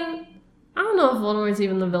 Well, I mean, I don't know if Voldemort's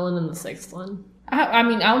even the villain in the 6th one. I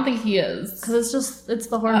don't think he is. Because it's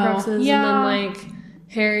the Horcruxes and then, like,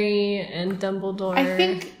 Harry and Dumbledore I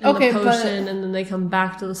think, and the potion, and then they come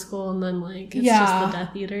back to the school, and then, like, it's just the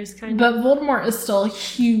Death Eaters, kind of. But Voldemort is still a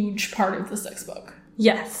huge part of the 6th book.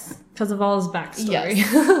 Yes, because of all his backstory.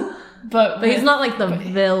 Yes. But he's not, like, the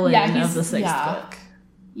villain of the 6th book.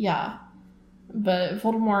 Yeah. But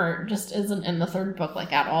Voldemort just isn't in the 3rd book,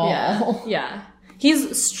 like, at all. Yeah.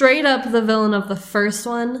 He's straight up the villain of the 1st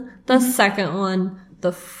one, the 2nd one,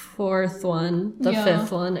 the 4th one, the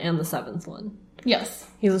 5th one, and the 7th one. Yes.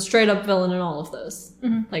 He's a straight up villain in all of those.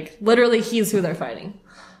 Like, literally, he's who they're fighting.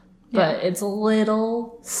 But it's a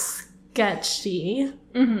little sketchy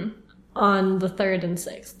on the 3rd and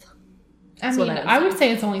 6th. I would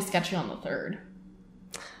say it's only sketchy on the 3rd.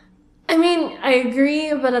 I mean, I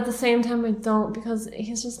agree, but at the same time, I don't, because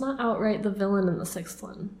he's just not outright the villain in the 6th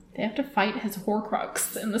one. They have to fight his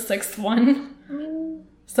Horcrux in the 6th one. I mean,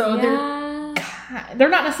 so they're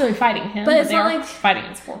not necessarily fighting him, but they are fighting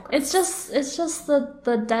his Horcrux. It's just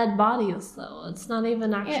the dead bodies, though. It's not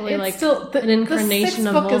even actually an incarnation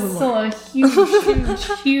of Voldemort. The 6th book is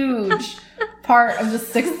still a huge part of the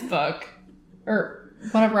 6th book, or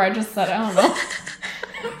whatever I just said. I don't know.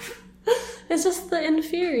 It's just the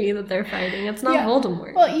Inferi that they're fighting. It's not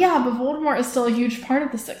Voldemort. Well, yeah, but Voldemort is still a huge part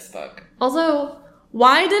of the 6th book. Also,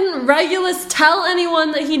 why didn't Regulus tell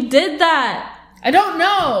anyone that he did that? I don't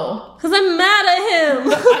know. Because I'm mad at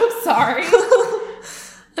him. I'm sorry.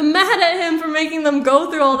 I'm mad at him for making them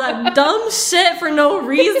go through all that dumb shit for no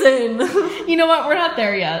reason. You know what? We're not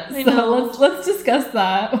there yet. So let's discuss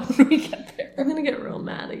that when we get there. I'm going to get real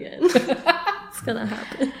mad again. It's going to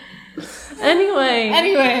happen. Anyways,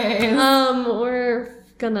 we're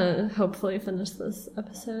gonna hopefully finish this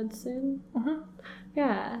episode soon.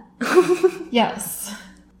 Yeah. Yes.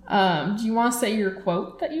 Do you want to say your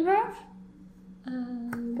quote that you have?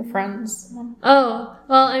 The Friends one? Oh,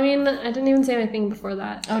 well, I mean, I didn't even say anything before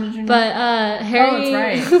that. Oh, did you not? But, Harry... Oh,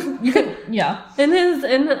 that's right. You could, yeah. In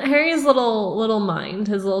Harry's little mind,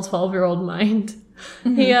 his little 12-year-old mind,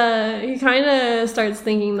 he kind of starts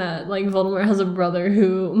thinking that, like, Voldemort has a brother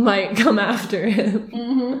who might come after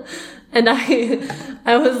him. And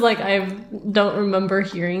I was like, I don't remember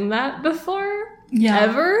hearing that before.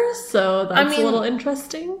 Ever. So that's a little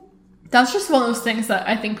interesting. That's just one of those things that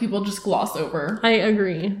I think people just gloss over. I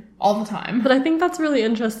agree. All the time. But I think that's really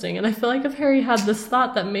interesting. And I feel like if Harry had this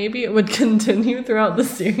thought that maybe it would continue throughout the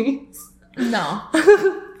series. No.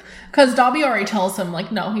 Because Dobby already tells him,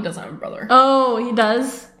 like, no, he doesn't have a brother. Oh, he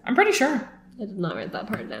does? I'm pretty sure. I did not write that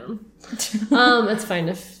part down. It's fine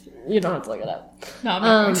if you don't have to look it up. No,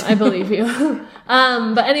 I'm not I believe you.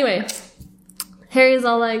 But anyway, Harry's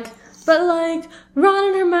all like, but, like, Ron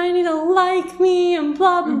and Hermione don't like me, and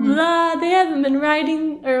blah, blah, blah. They haven't been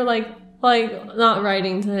writing, or, like, like, not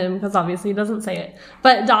writing to him, because obviously he doesn't say it.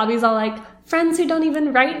 But Dobby's all like, friends who don't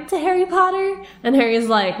even write to Harry Potter? And Harry's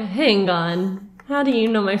like, hang on. How do you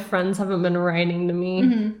know my friends haven't been writing to me?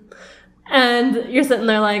 Mm-hmm. And you're sitting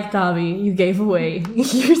there like, Dobby, you gave away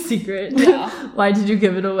your secret. Yeah. Why did you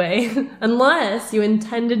give it away? Unless you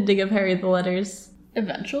intended to give Harry the letters.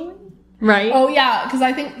 Eventually. Right? Oh, yeah, because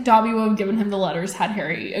I think Dobby would have given him the letters had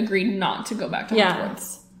Harry agreed not to go back to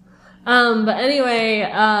Hogwarts. But anyway,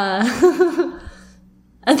 and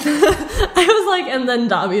I was like, and then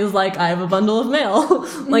Dobby is like, I have a bundle of mail.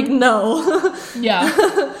 Like, no.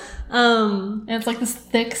 Yeah. And it's like this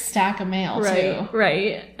thick stack of mail, too.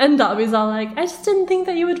 Right. And Dobby's all like, I just didn't think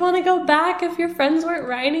that you would want to go back if your friends weren't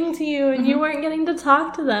writing to you and you weren't getting to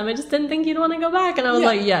talk to them. I just didn't think you'd want to go back. And I was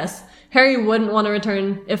like, yes, Harry wouldn't want to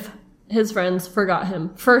return if his friends forgot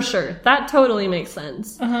him. For sure. That totally makes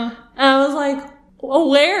sense. And I was like, well,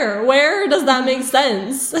 where does that make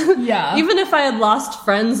sense? Yeah. Even if I had lost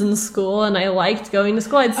friends in school and I liked going to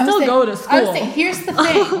school, I'd still go to school. I was saying, here's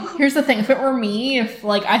the thing. If it were me, if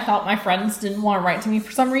like I thought my friends didn't want to write to me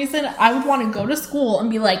for some reason, I would want to go to school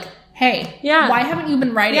and be like, hey, why haven't you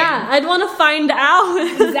been writing? Yeah, I'd want to find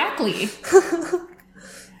out. Exactly.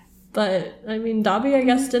 But, I mean, Dobby, I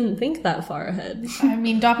guess, didn't think that far ahead. I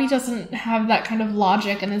mean, Dobby doesn't have that kind of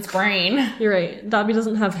logic in his brain. You're right. Dobby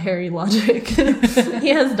doesn't have Harry logic. He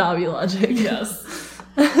has Dobby logic. Yes.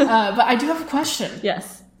 But I do have a question.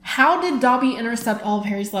 Yes. How did Dobby intercept all of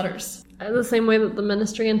Harry's letters? The same way that the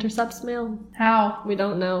Ministry intercepts mail. How? We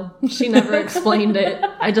don't know. She never explained it.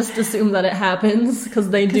 I just assume that it happens, because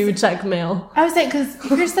they do check mail. I was saying, because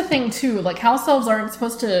here's the thing, too. Like, house elves aren't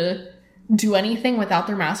supposed to do anything without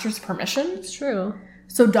their master's permission. It's true.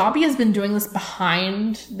 So Dobby has been doing this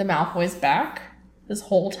behind the Malfoy's back this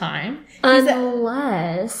whole time.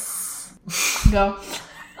 Unless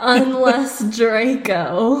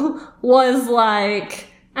Draco was like,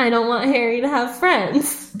 I don't want Harry to have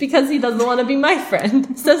friends because he doesn't want to be my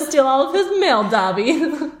friend. So steal all of his mail, Dobby.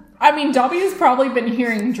 I mean, Dobby has probably been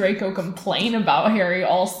hearing Draco complain about Harry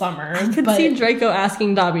all summer. I could see Draco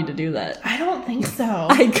asking Dobby to do that. I don't think so.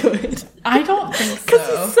 I could. I don't think so. Because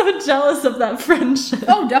he's so jealous of that friendship.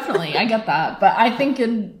 Oh, definitely. I get that. But I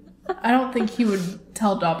don't think he would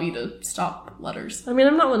tell Dobby to stop letters. I mean,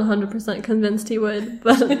 I'm not 100% convinced he would,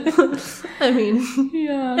 but I mean,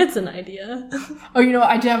 yeah, it's an idea. Oh, you know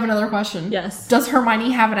what? I do have another question. Yes. Does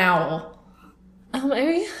Hermione have an owl?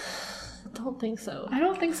 I don't think so. I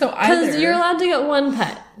don't think so either. Because you're allowed to get one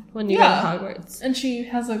pet when you go to Hogwarts. And she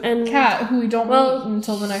has a cat who we don't meet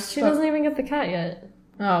until the next book. She doesn't even get the cat yet.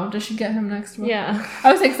 Oh, does she get him next book? Yeah.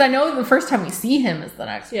 I was saying, because I know the first time we see him is the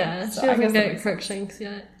next book. Yeah, So she doesn't get Crookshanks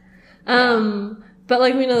yet. But,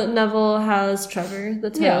 like, we know that Neville has Trevor, the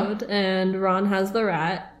toad, and Ron has the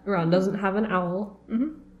rat. Ron doesn't have an owl.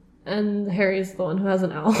 Mm-hmm. And Harry's the one who has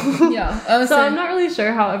an owl. Yeah. So I'm not really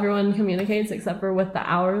sure how everyone communicates except for with the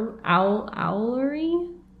owlery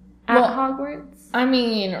at Hogwarts. I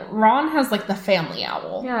mean, Ron has, like, the family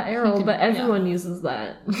owl. Yeah, Errol, but everyone uses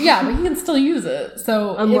that. Yeah, but he can still use it.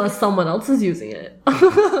 So unless someone else is using it.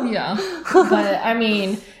 Yeah. But, I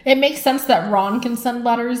mean, it makes sense that Ron can send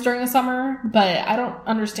letters during the summer, but I don't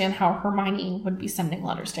understand how Hermione would be sending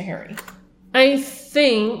letters to Harry. I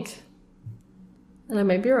think, and I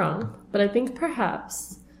might be wrong, but I think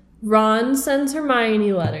perhaps Ron sends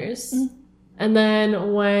Hermione letters, and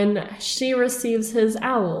then when she receives his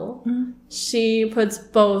owl, she puts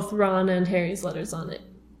both Ron and Harry's letters on it.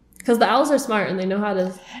 Because the owls are smart and they know how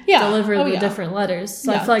to deliver the different letters.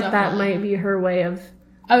 So I feel like that might be her way of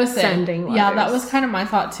sending letters. Yeah, that was kind of my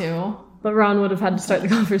thought too. But Ron would have had to start the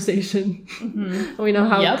conversation. Mm-hmm. We know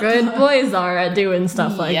how good boys are at doing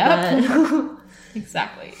stuff like that.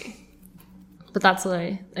 Exactly. But that's what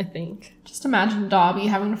I think. Just imagine Dobby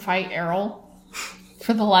having to fight Errol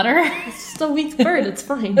for the letter. It's just a weak bird. It's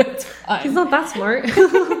fine. It's fine. He's not that smart.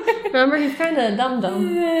 Remember, he's kind of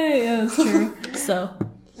dumb. Yeah, that's true. So.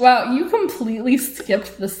 Wow, you completely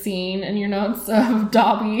skipped the scene in your notes of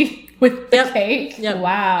Dobby with the cake. Yep.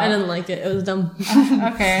 Wow. I didn't like it. It was dumb.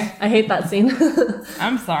 Okay. I hate that scene.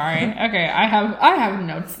 I'm sorry. Okay, I have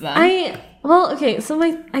notes then. So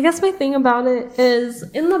I guess my thing about it is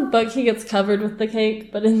in the book he gets covered with the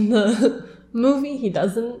cake, but in the movie he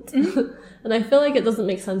doesn't. Mm-hmm. And I feel like it doesn't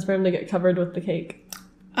make sense for him to get covered with the cake.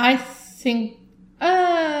 I think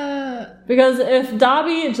because if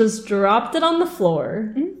Dobby just dropped it on the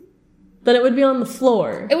floor, then it would be on the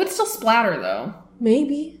floor. It would still splatter though.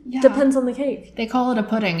 Maybe. Yeah. Depends on the cake. They call it a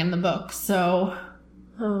pudding in the book, so.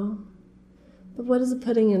 Oh. But what is a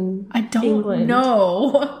pudding in I don't England?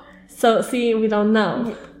 know. So, see, we don't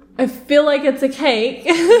know. I feel like it's a cake.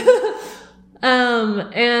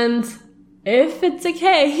 And if it's a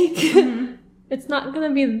cake, it's not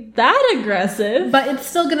gonna be that aggressive. But it's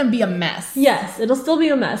still gonna be a mess. Yes, it'll still be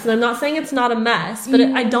a mess. And I'm not saying it's not a mess, but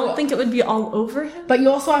I don't think it would be all over him. But you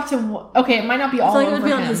also have to... Okay, it might not be all over him. It would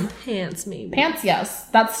be on his pants, maybe. Pants, yes.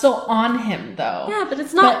 That's still on him, though. Yeah, but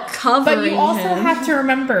it's not covering him. But you also have to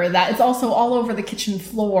remember that it's also all over the kitchen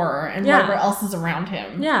floor and whatever else is around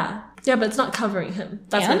him. Yeah. Yeah, but it's not covering him.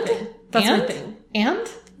 That's my thing. That's my thing. And?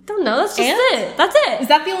 I don't know. That's just it. That's it. Is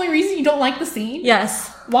that the only reason you don't like the scene?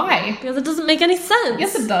 Yes. Why? Because it doesn't make any sense.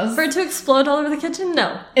 Yes, it does. For it to explode all over the kitchen?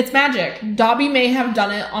 No. It's magic. Dobby may have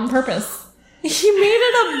done it on purpose. He made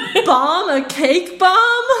it a bomb? A cake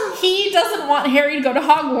bomb? He doesn't want Harry to go to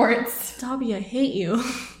Hogwarts. Dobby, I hate you.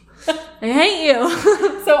 I hate you.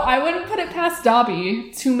 So I wouldn't put it past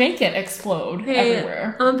Dobby to make it explode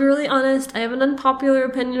everywhere. I'm gonna be really honest. I have an unpopular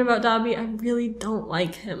opinion about Dobby. I really don't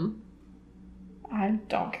like him. I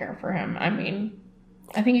don't care for him. I mean,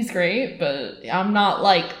 I think he's great, but I'm not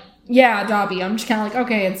like, yeah, Dobby. I'm just kind of like,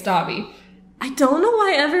 okay, it's Dobby. I don't know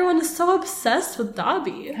why everyone is so obsessed with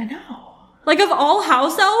Dobby. I know. Like, of all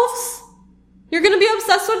house elves, you're gonna be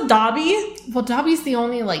obsessed with Dobby? Well, Dobby's the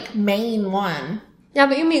only, like, main one. Yeah,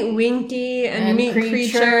 but you meet Winky, and you meet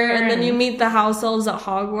Creature, and then you meet the house elves at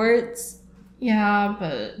Hogwarts. Yeah,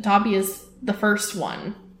 but Dobby is the first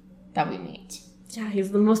one that we meet. Yeah,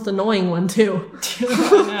 he's the most annoying one, too.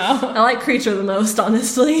 I know. I like Creature the most,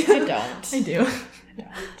 honestly. I don't. I do.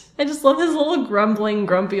 I just love his little grumbling,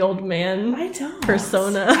 grumpy old man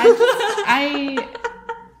persona. I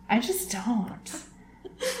just don't.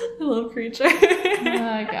 I love Creature.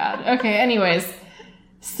 Oh, God. Okay, anyways.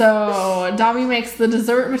 So, Dobby makes the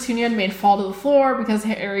dessert Petunia had made fall to the floor because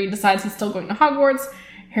Harry decides he's still going to Hogwarts.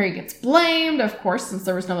 Harry gets blamed, of course, since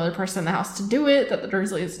there was no other person in the house to do it that the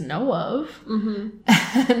Dursleys know of. Mm-hmm.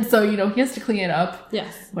 And so, he has to clean it up.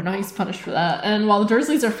 Yes. But now he's punished for that. And while the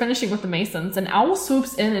Dursleys are finishing with the Masons, an owl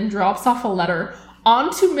swoops in and drops off a letter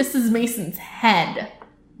onto Mrs. Mason's head.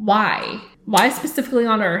 Why? Why specifically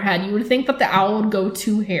on her head? You would think that the owl would go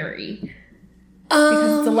to Harry.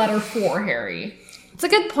 Because it's a letter for Harry. It's a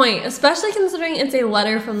good point, especially considering it's a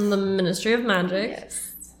letter from the Ministry of Magic.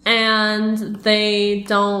 Yes. And they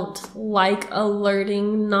don't like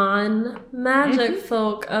alerting non-magic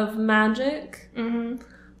folk of magic. Mm-hmm.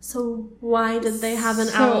 So why did they have an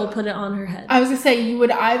owl put it on her head? I was going to say, you would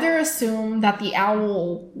either assume that the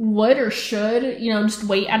owl would or should, just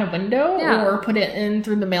wait at a window or put it in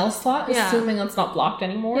through the mail slot, assuming it's not blocked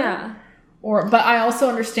anymore. Yeah. But I also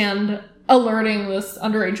understand alerting this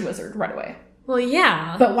underage wizard right away. Well,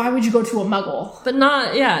 yeah. But why would you go to a muggle? But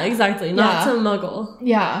not, exactly. Not to a muggle.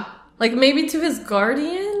 Yeah. Like, maybe to his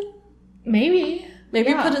guardian? Maybe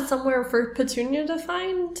put it somewhere for Petunia to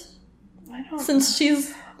find? I don't Since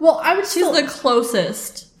she's... Well, she's the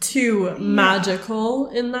closest to magical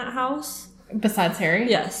in that house. Besides Harry?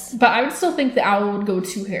 Yes. But I would still think the owl would go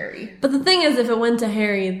to Harry. But the thing is, if it went to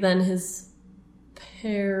Harry, then his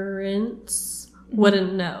parents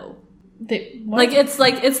wouldn't know.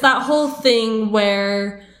 It's that whole thing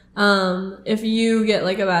where if you get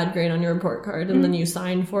like a bad grade on your report card and then you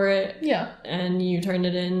sign for it and you turn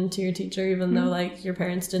it in to your teacher even though like your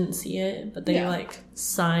parents didn't see it but they like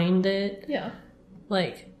signed it,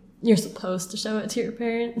 like you're supposed to show it to your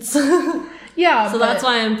parents. So that's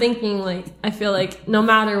why I'm thinking, like, I feel like no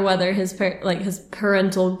matter whether his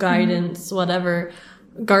parental guidance whatever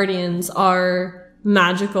guardians are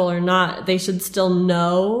magical or not, they should still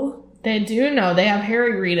know. They do know. They have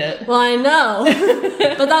Harry read it. Well, I know.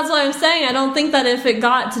 But that's what I'm saying. I don't think that if it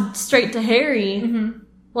got straight to Harry,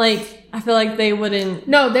 like, I feel like they wouldn't...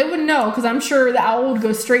 No, they would know, because I'm sure the owl would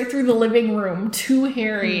go straight through the living room to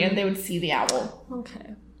Harry, and they would see the owl.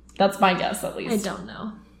 Okay. That's my guess, at least. I don't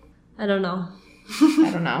know. I don't know.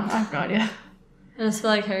 I have no idea. I just feel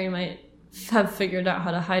like Harry might have figured out how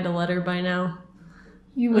to hide a letter by now.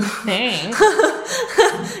 You would think.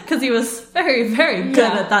 Because he was very, very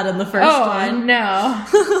good at that in the first one.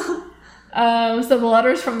 Oh, no. So the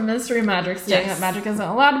letters from the Ministry of Magic stating that magic isn't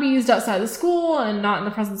allowed to be used outside the school and not in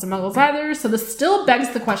the presence of muggles either. So this still begs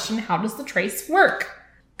the question, how does the trace work?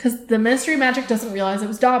 Because the Ministry of Magic doesn't realize it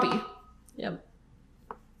was Dobby. Yep.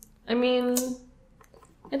 I mean,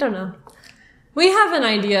 I don't know. We have an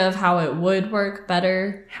idea of how it would work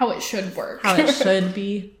better. How it should work. How it should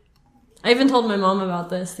be. I even told my mom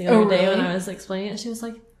about this the other day when I was explaining it. She was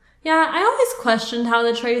like, yeah, I always questioned how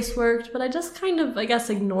the trace worked, but I just kind of, I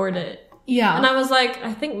guess, ignored it. Yeah. And I was like,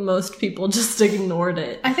 I think most people just ignored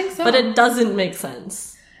it. I think so. But it doesn't make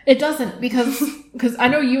sense. It doesn't, because I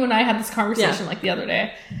know you and I had this conversation like the other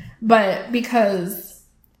day, but because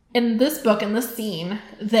in this book, in this scene,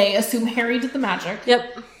 they assume Harry did the magic.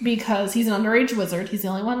 Yep. Because he's an underage wizard. He's the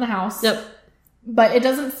only one in the house. Yep. But it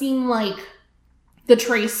doesn't seem like the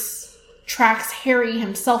trace tracks Harry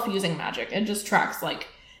himself using magic. It just tracks, like,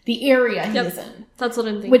 the area he's in. That's what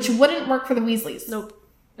I'm thinking. Which wouldn't work for the Weasleys. Nope.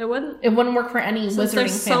 It wouldn't. It wouldn't work for any wizarding family.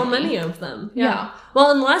 There's so many of them. Yeah.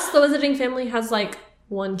 Well, unless the wizarding family has, like,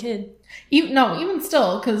 one kid. Even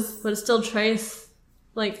still, because... Would it still trace,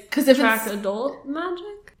 like, track adult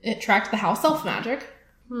magic? It tracked the house elf magic.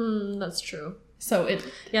 That's true. So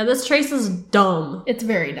it... Yeah, this trace is dumb. It's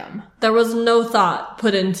very dumb. There was no thought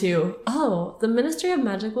put into, the Ministry of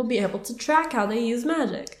Magic will be able to track how they use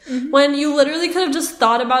magic. Mm-hmm. When you literally could have just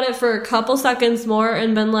thought about it for a couple seconds more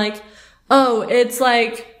and been like, it's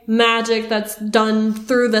like magic that's done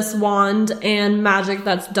through this wand and magic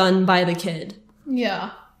that's done by the kid.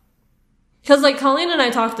 Yeah. Because, like, Colleen and I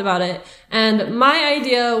talked about it, and my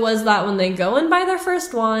idea was that when they go and buy their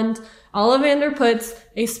first wand, Ollivander puts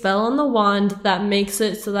a spell on the wand that makes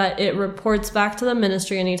it so that it reports back to the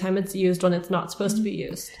Ministry anytime it's used when it's not supposed to be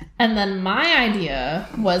used. And then my idea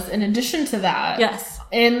was, in addition to that... Yes.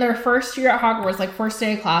 In their first year at Hogwarts, like, first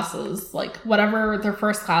day of classes, like, whatever their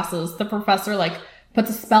first classes, the professor, like, puts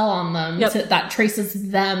a spell on them that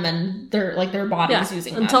traces them and their bodies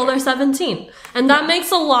using magic. Until they're 17. And that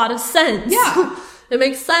makes a lot of sense. Yeah. It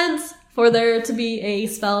makes sense for there to be a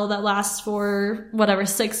spell that lasts for,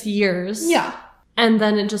 6 years. Yeah. And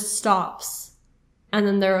then it just stops. And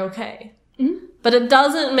then they're okay. Mm-hmm. But it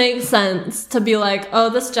doesn't make sense to be like,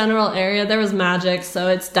 this general area, there was magic, so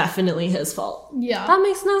it's definitely his fault. Yeah. That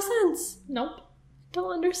makes no sense. Nope.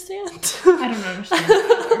 Don't understand. I don't understand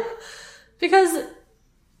that either. Because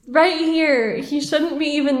right here, he shouldn't be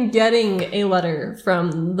even getting a letter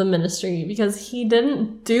from the Ministry because he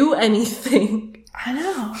didn't do anything. I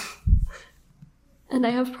know. And I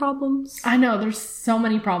have problems. I know. There's so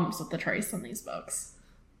many problems with the trace in these books.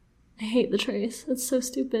 I hate the trace. It's so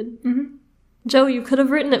stupid. Mm-hmm. Joe, you could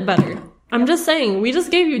have written it better. I'm just saying, we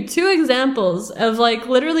just gave you 2 examples of, like,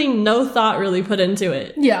 literally no thought really put into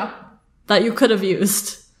it. Yeah. That you could have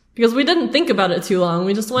used. Because we didn't think about it too long.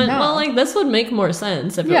 We just went, this would make more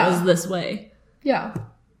sense if it was this way. Yeah.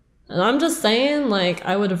 And I'm just saying, like,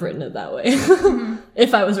 I would have written it that way.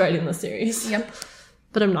 If I was writing the series. Yep.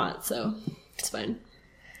 But I'm not, so it's fine.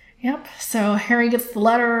 Yep. So Harry gets the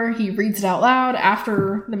letter. He reads it out loud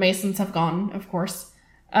after the Masons have gone, of course.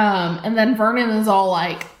 And then Vernon is all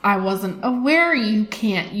like, I wasn't aware you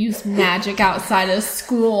can't use magic outside of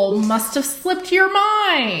school. Must have slipped your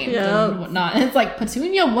mind. Yeah. And whatnot. And it's like,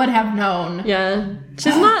 Petunia would have known. Yeah.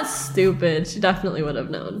 She's not stupid. She definitely would have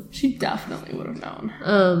known. She definitely would have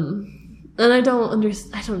known. And I don't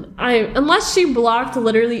understand. Unless she blocked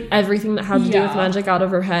literally everything that had to do with magic out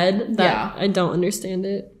of her head, I don't understand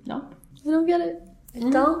it. No. I don't get it. I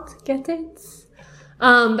don't get it.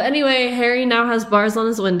 But anyway, Harry now has bars on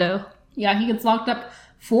his window. Yeah, he gets locked up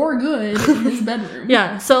for good in his bedroom.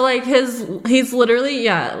 Yeah, so like he's literally,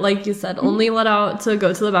 like you said, only let out to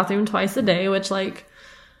go to the bathroom twice a day, which like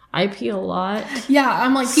I pee a lot. Yeah,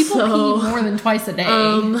 I'm like, people pee more than twice a day.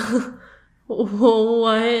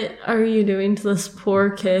 What are you doing to this poor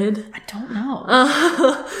kid? I don't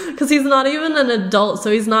know. Because he's not even an adult,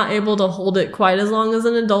 so he's not able to hold it quite as long as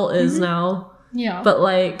an adult is now. Yeah. But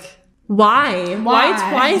like, why? Why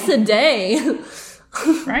twice a day?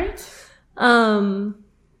 Right?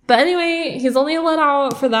 But anyway, he's only let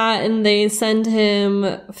out for that, and they send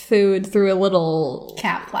him food through a little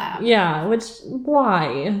cat flap. Yeah,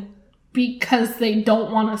 why? Because they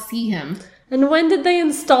don't want to see him. And when did they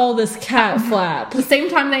install this cat flap? The same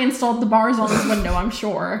time they installed the bars on his window, I'm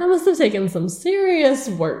sure. That must have taken some serious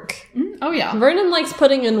work. Oh, yeah. Vernon likes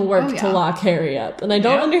putting in work to lock Harry up, and I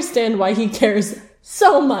don't understand why he cares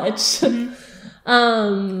so much.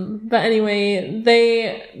 But anyway,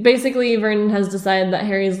 Vernon has decided that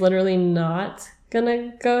Harry's literally not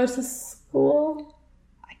gonna go to school.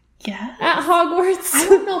 I guess. At Hogwarts. I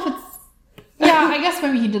don't know if it's... Yeah, I guess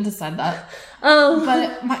maybe he did decide that.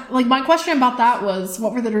 But my question about that was,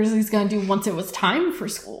 what were the Dursleys going to do once it was time for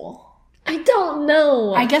school? I don't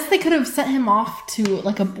know. I guess they could have sent him off to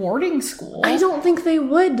like a boarding school. I don't think they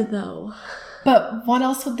would, though. But what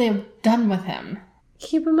else would they have done with him?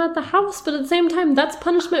 Keep him at the house, but at the same time, that's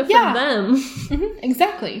punishment for them. Mm-hmm,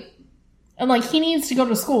 exactly. And like, he needs to go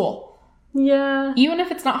to school. Yeah. Even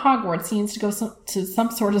if it's not Hogwarts, he needs to go to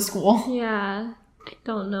some sort of school. Yeah. I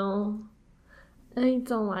don't know. I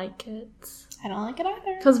don't like it. I don't like it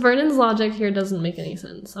either. Because Vernon's logic here doesn't make any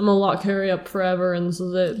sense. I'm gonna lock Harry up forever and this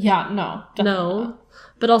is it. Yeah, no. No. Not.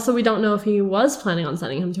 But also we don't know if he was planning on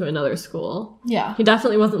sending him to another school. Yeah. He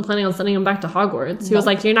definitely wasn't planning on sending him back to Hogwarts. He was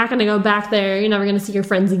like, you're not going to go back there. You're never going to see your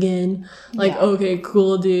friends again. Like, okay,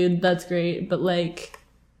 cool, dude. That's great. But, like,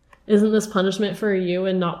 isn't this punishment for you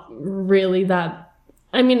and not really that...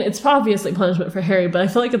 I mean, it's obviously punishment for Harry, but I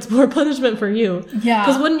feel like it's more punishment for you. Yeah.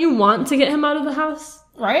 Because wouldn't you want to get him out of the house?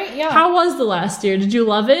 Right? Yeah. How was the last year? Did you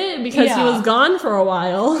love it? Because he was gone for a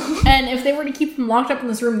while. And if they were to keep him locked up in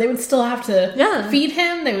this room, they would still have to feed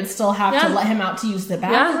him. They would still have to let him out to use the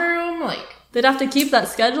bathroom. Like, they'd have to keep that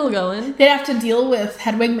schedule going. They'd have to deal with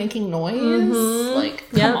Hedwig making noise. Mm-hmm. Like,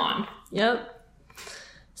 come on. Yep.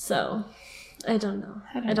 So, I don't know.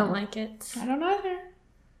 I don't like it. I don't either.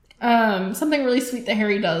 Something really sweet that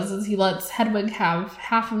Harry does is he lets Hedwig have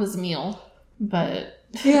half of his meal. But...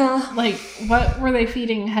 yeah. Like, what were they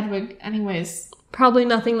feeding Hedwig anyways? Probably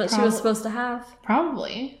nothing that she was supposed to have.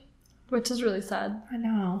 Probably. Which is really sad. I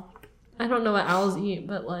know. I don't know what owls eat,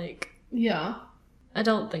 but, like... yeah. I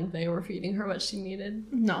don't think they were feeding her what she needed.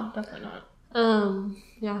 No, definitely not.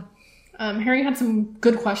 Yeah. Harry had some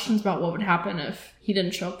good questions about what would happen if he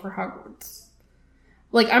didn't show up for Hogwarts.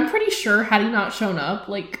 Like, I'm pretty sure had he not shown up,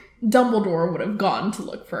 like, Dumbledore would have gone to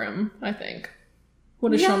look for him, I think.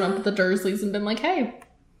 Would have shown up at the Dursleys and been like, hey,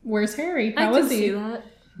 where's Harry? How is he? I can see that.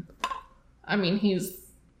 I mean, he's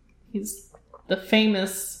the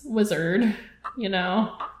famous wizard, you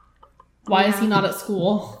know? Why is he not at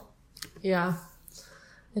school? Yeah.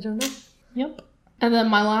 I don't know. Yep. And then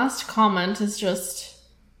my last comment is just,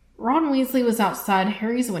 Ron Weasley was outside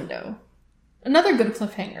Harry's window. Another good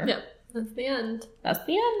cliffhanger. Yep. That's the end. That's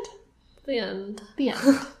the end. The end. The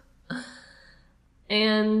end.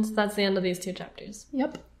 And that's the end of these 2 chapters.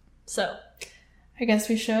 Yep. So, I guess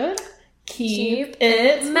we should keep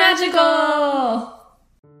it magical!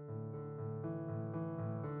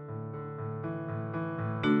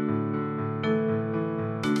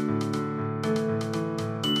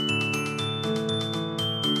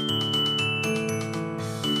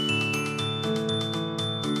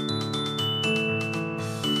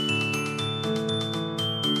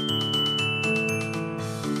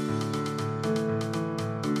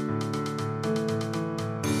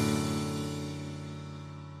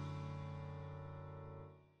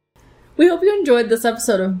 We hope you enjoyed this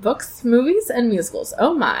episode of Books, Movies, and Musicals.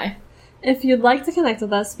 Oh my. If you'd like to connect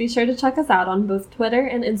with us, be sure to check us out on both Twitter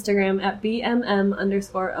and Instagram at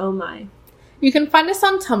BMM_ohmy. You can find us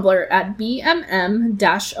on Tumblr at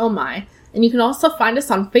BMM-ohmy, and you can also find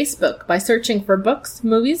us on Facebook by searching for Books,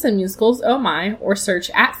 Movies, and Musicals Oh My, or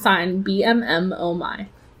search @BMM Oh My.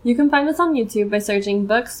 You can find us on YouTube by searching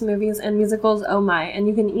Books, Movies, and Musicals Oh My, and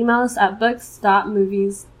you can email us at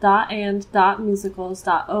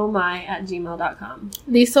books.movies.and.musicals.ohmy@gmail.com.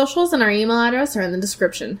 These socials and our email address are in the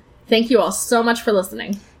description. Thank you all so much for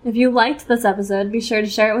listening. If you liked this episode, be sure to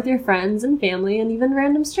share it with your friends and family and even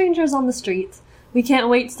random strangers on the street. We can't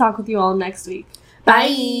wait to talk with you all next week.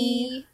 Bye!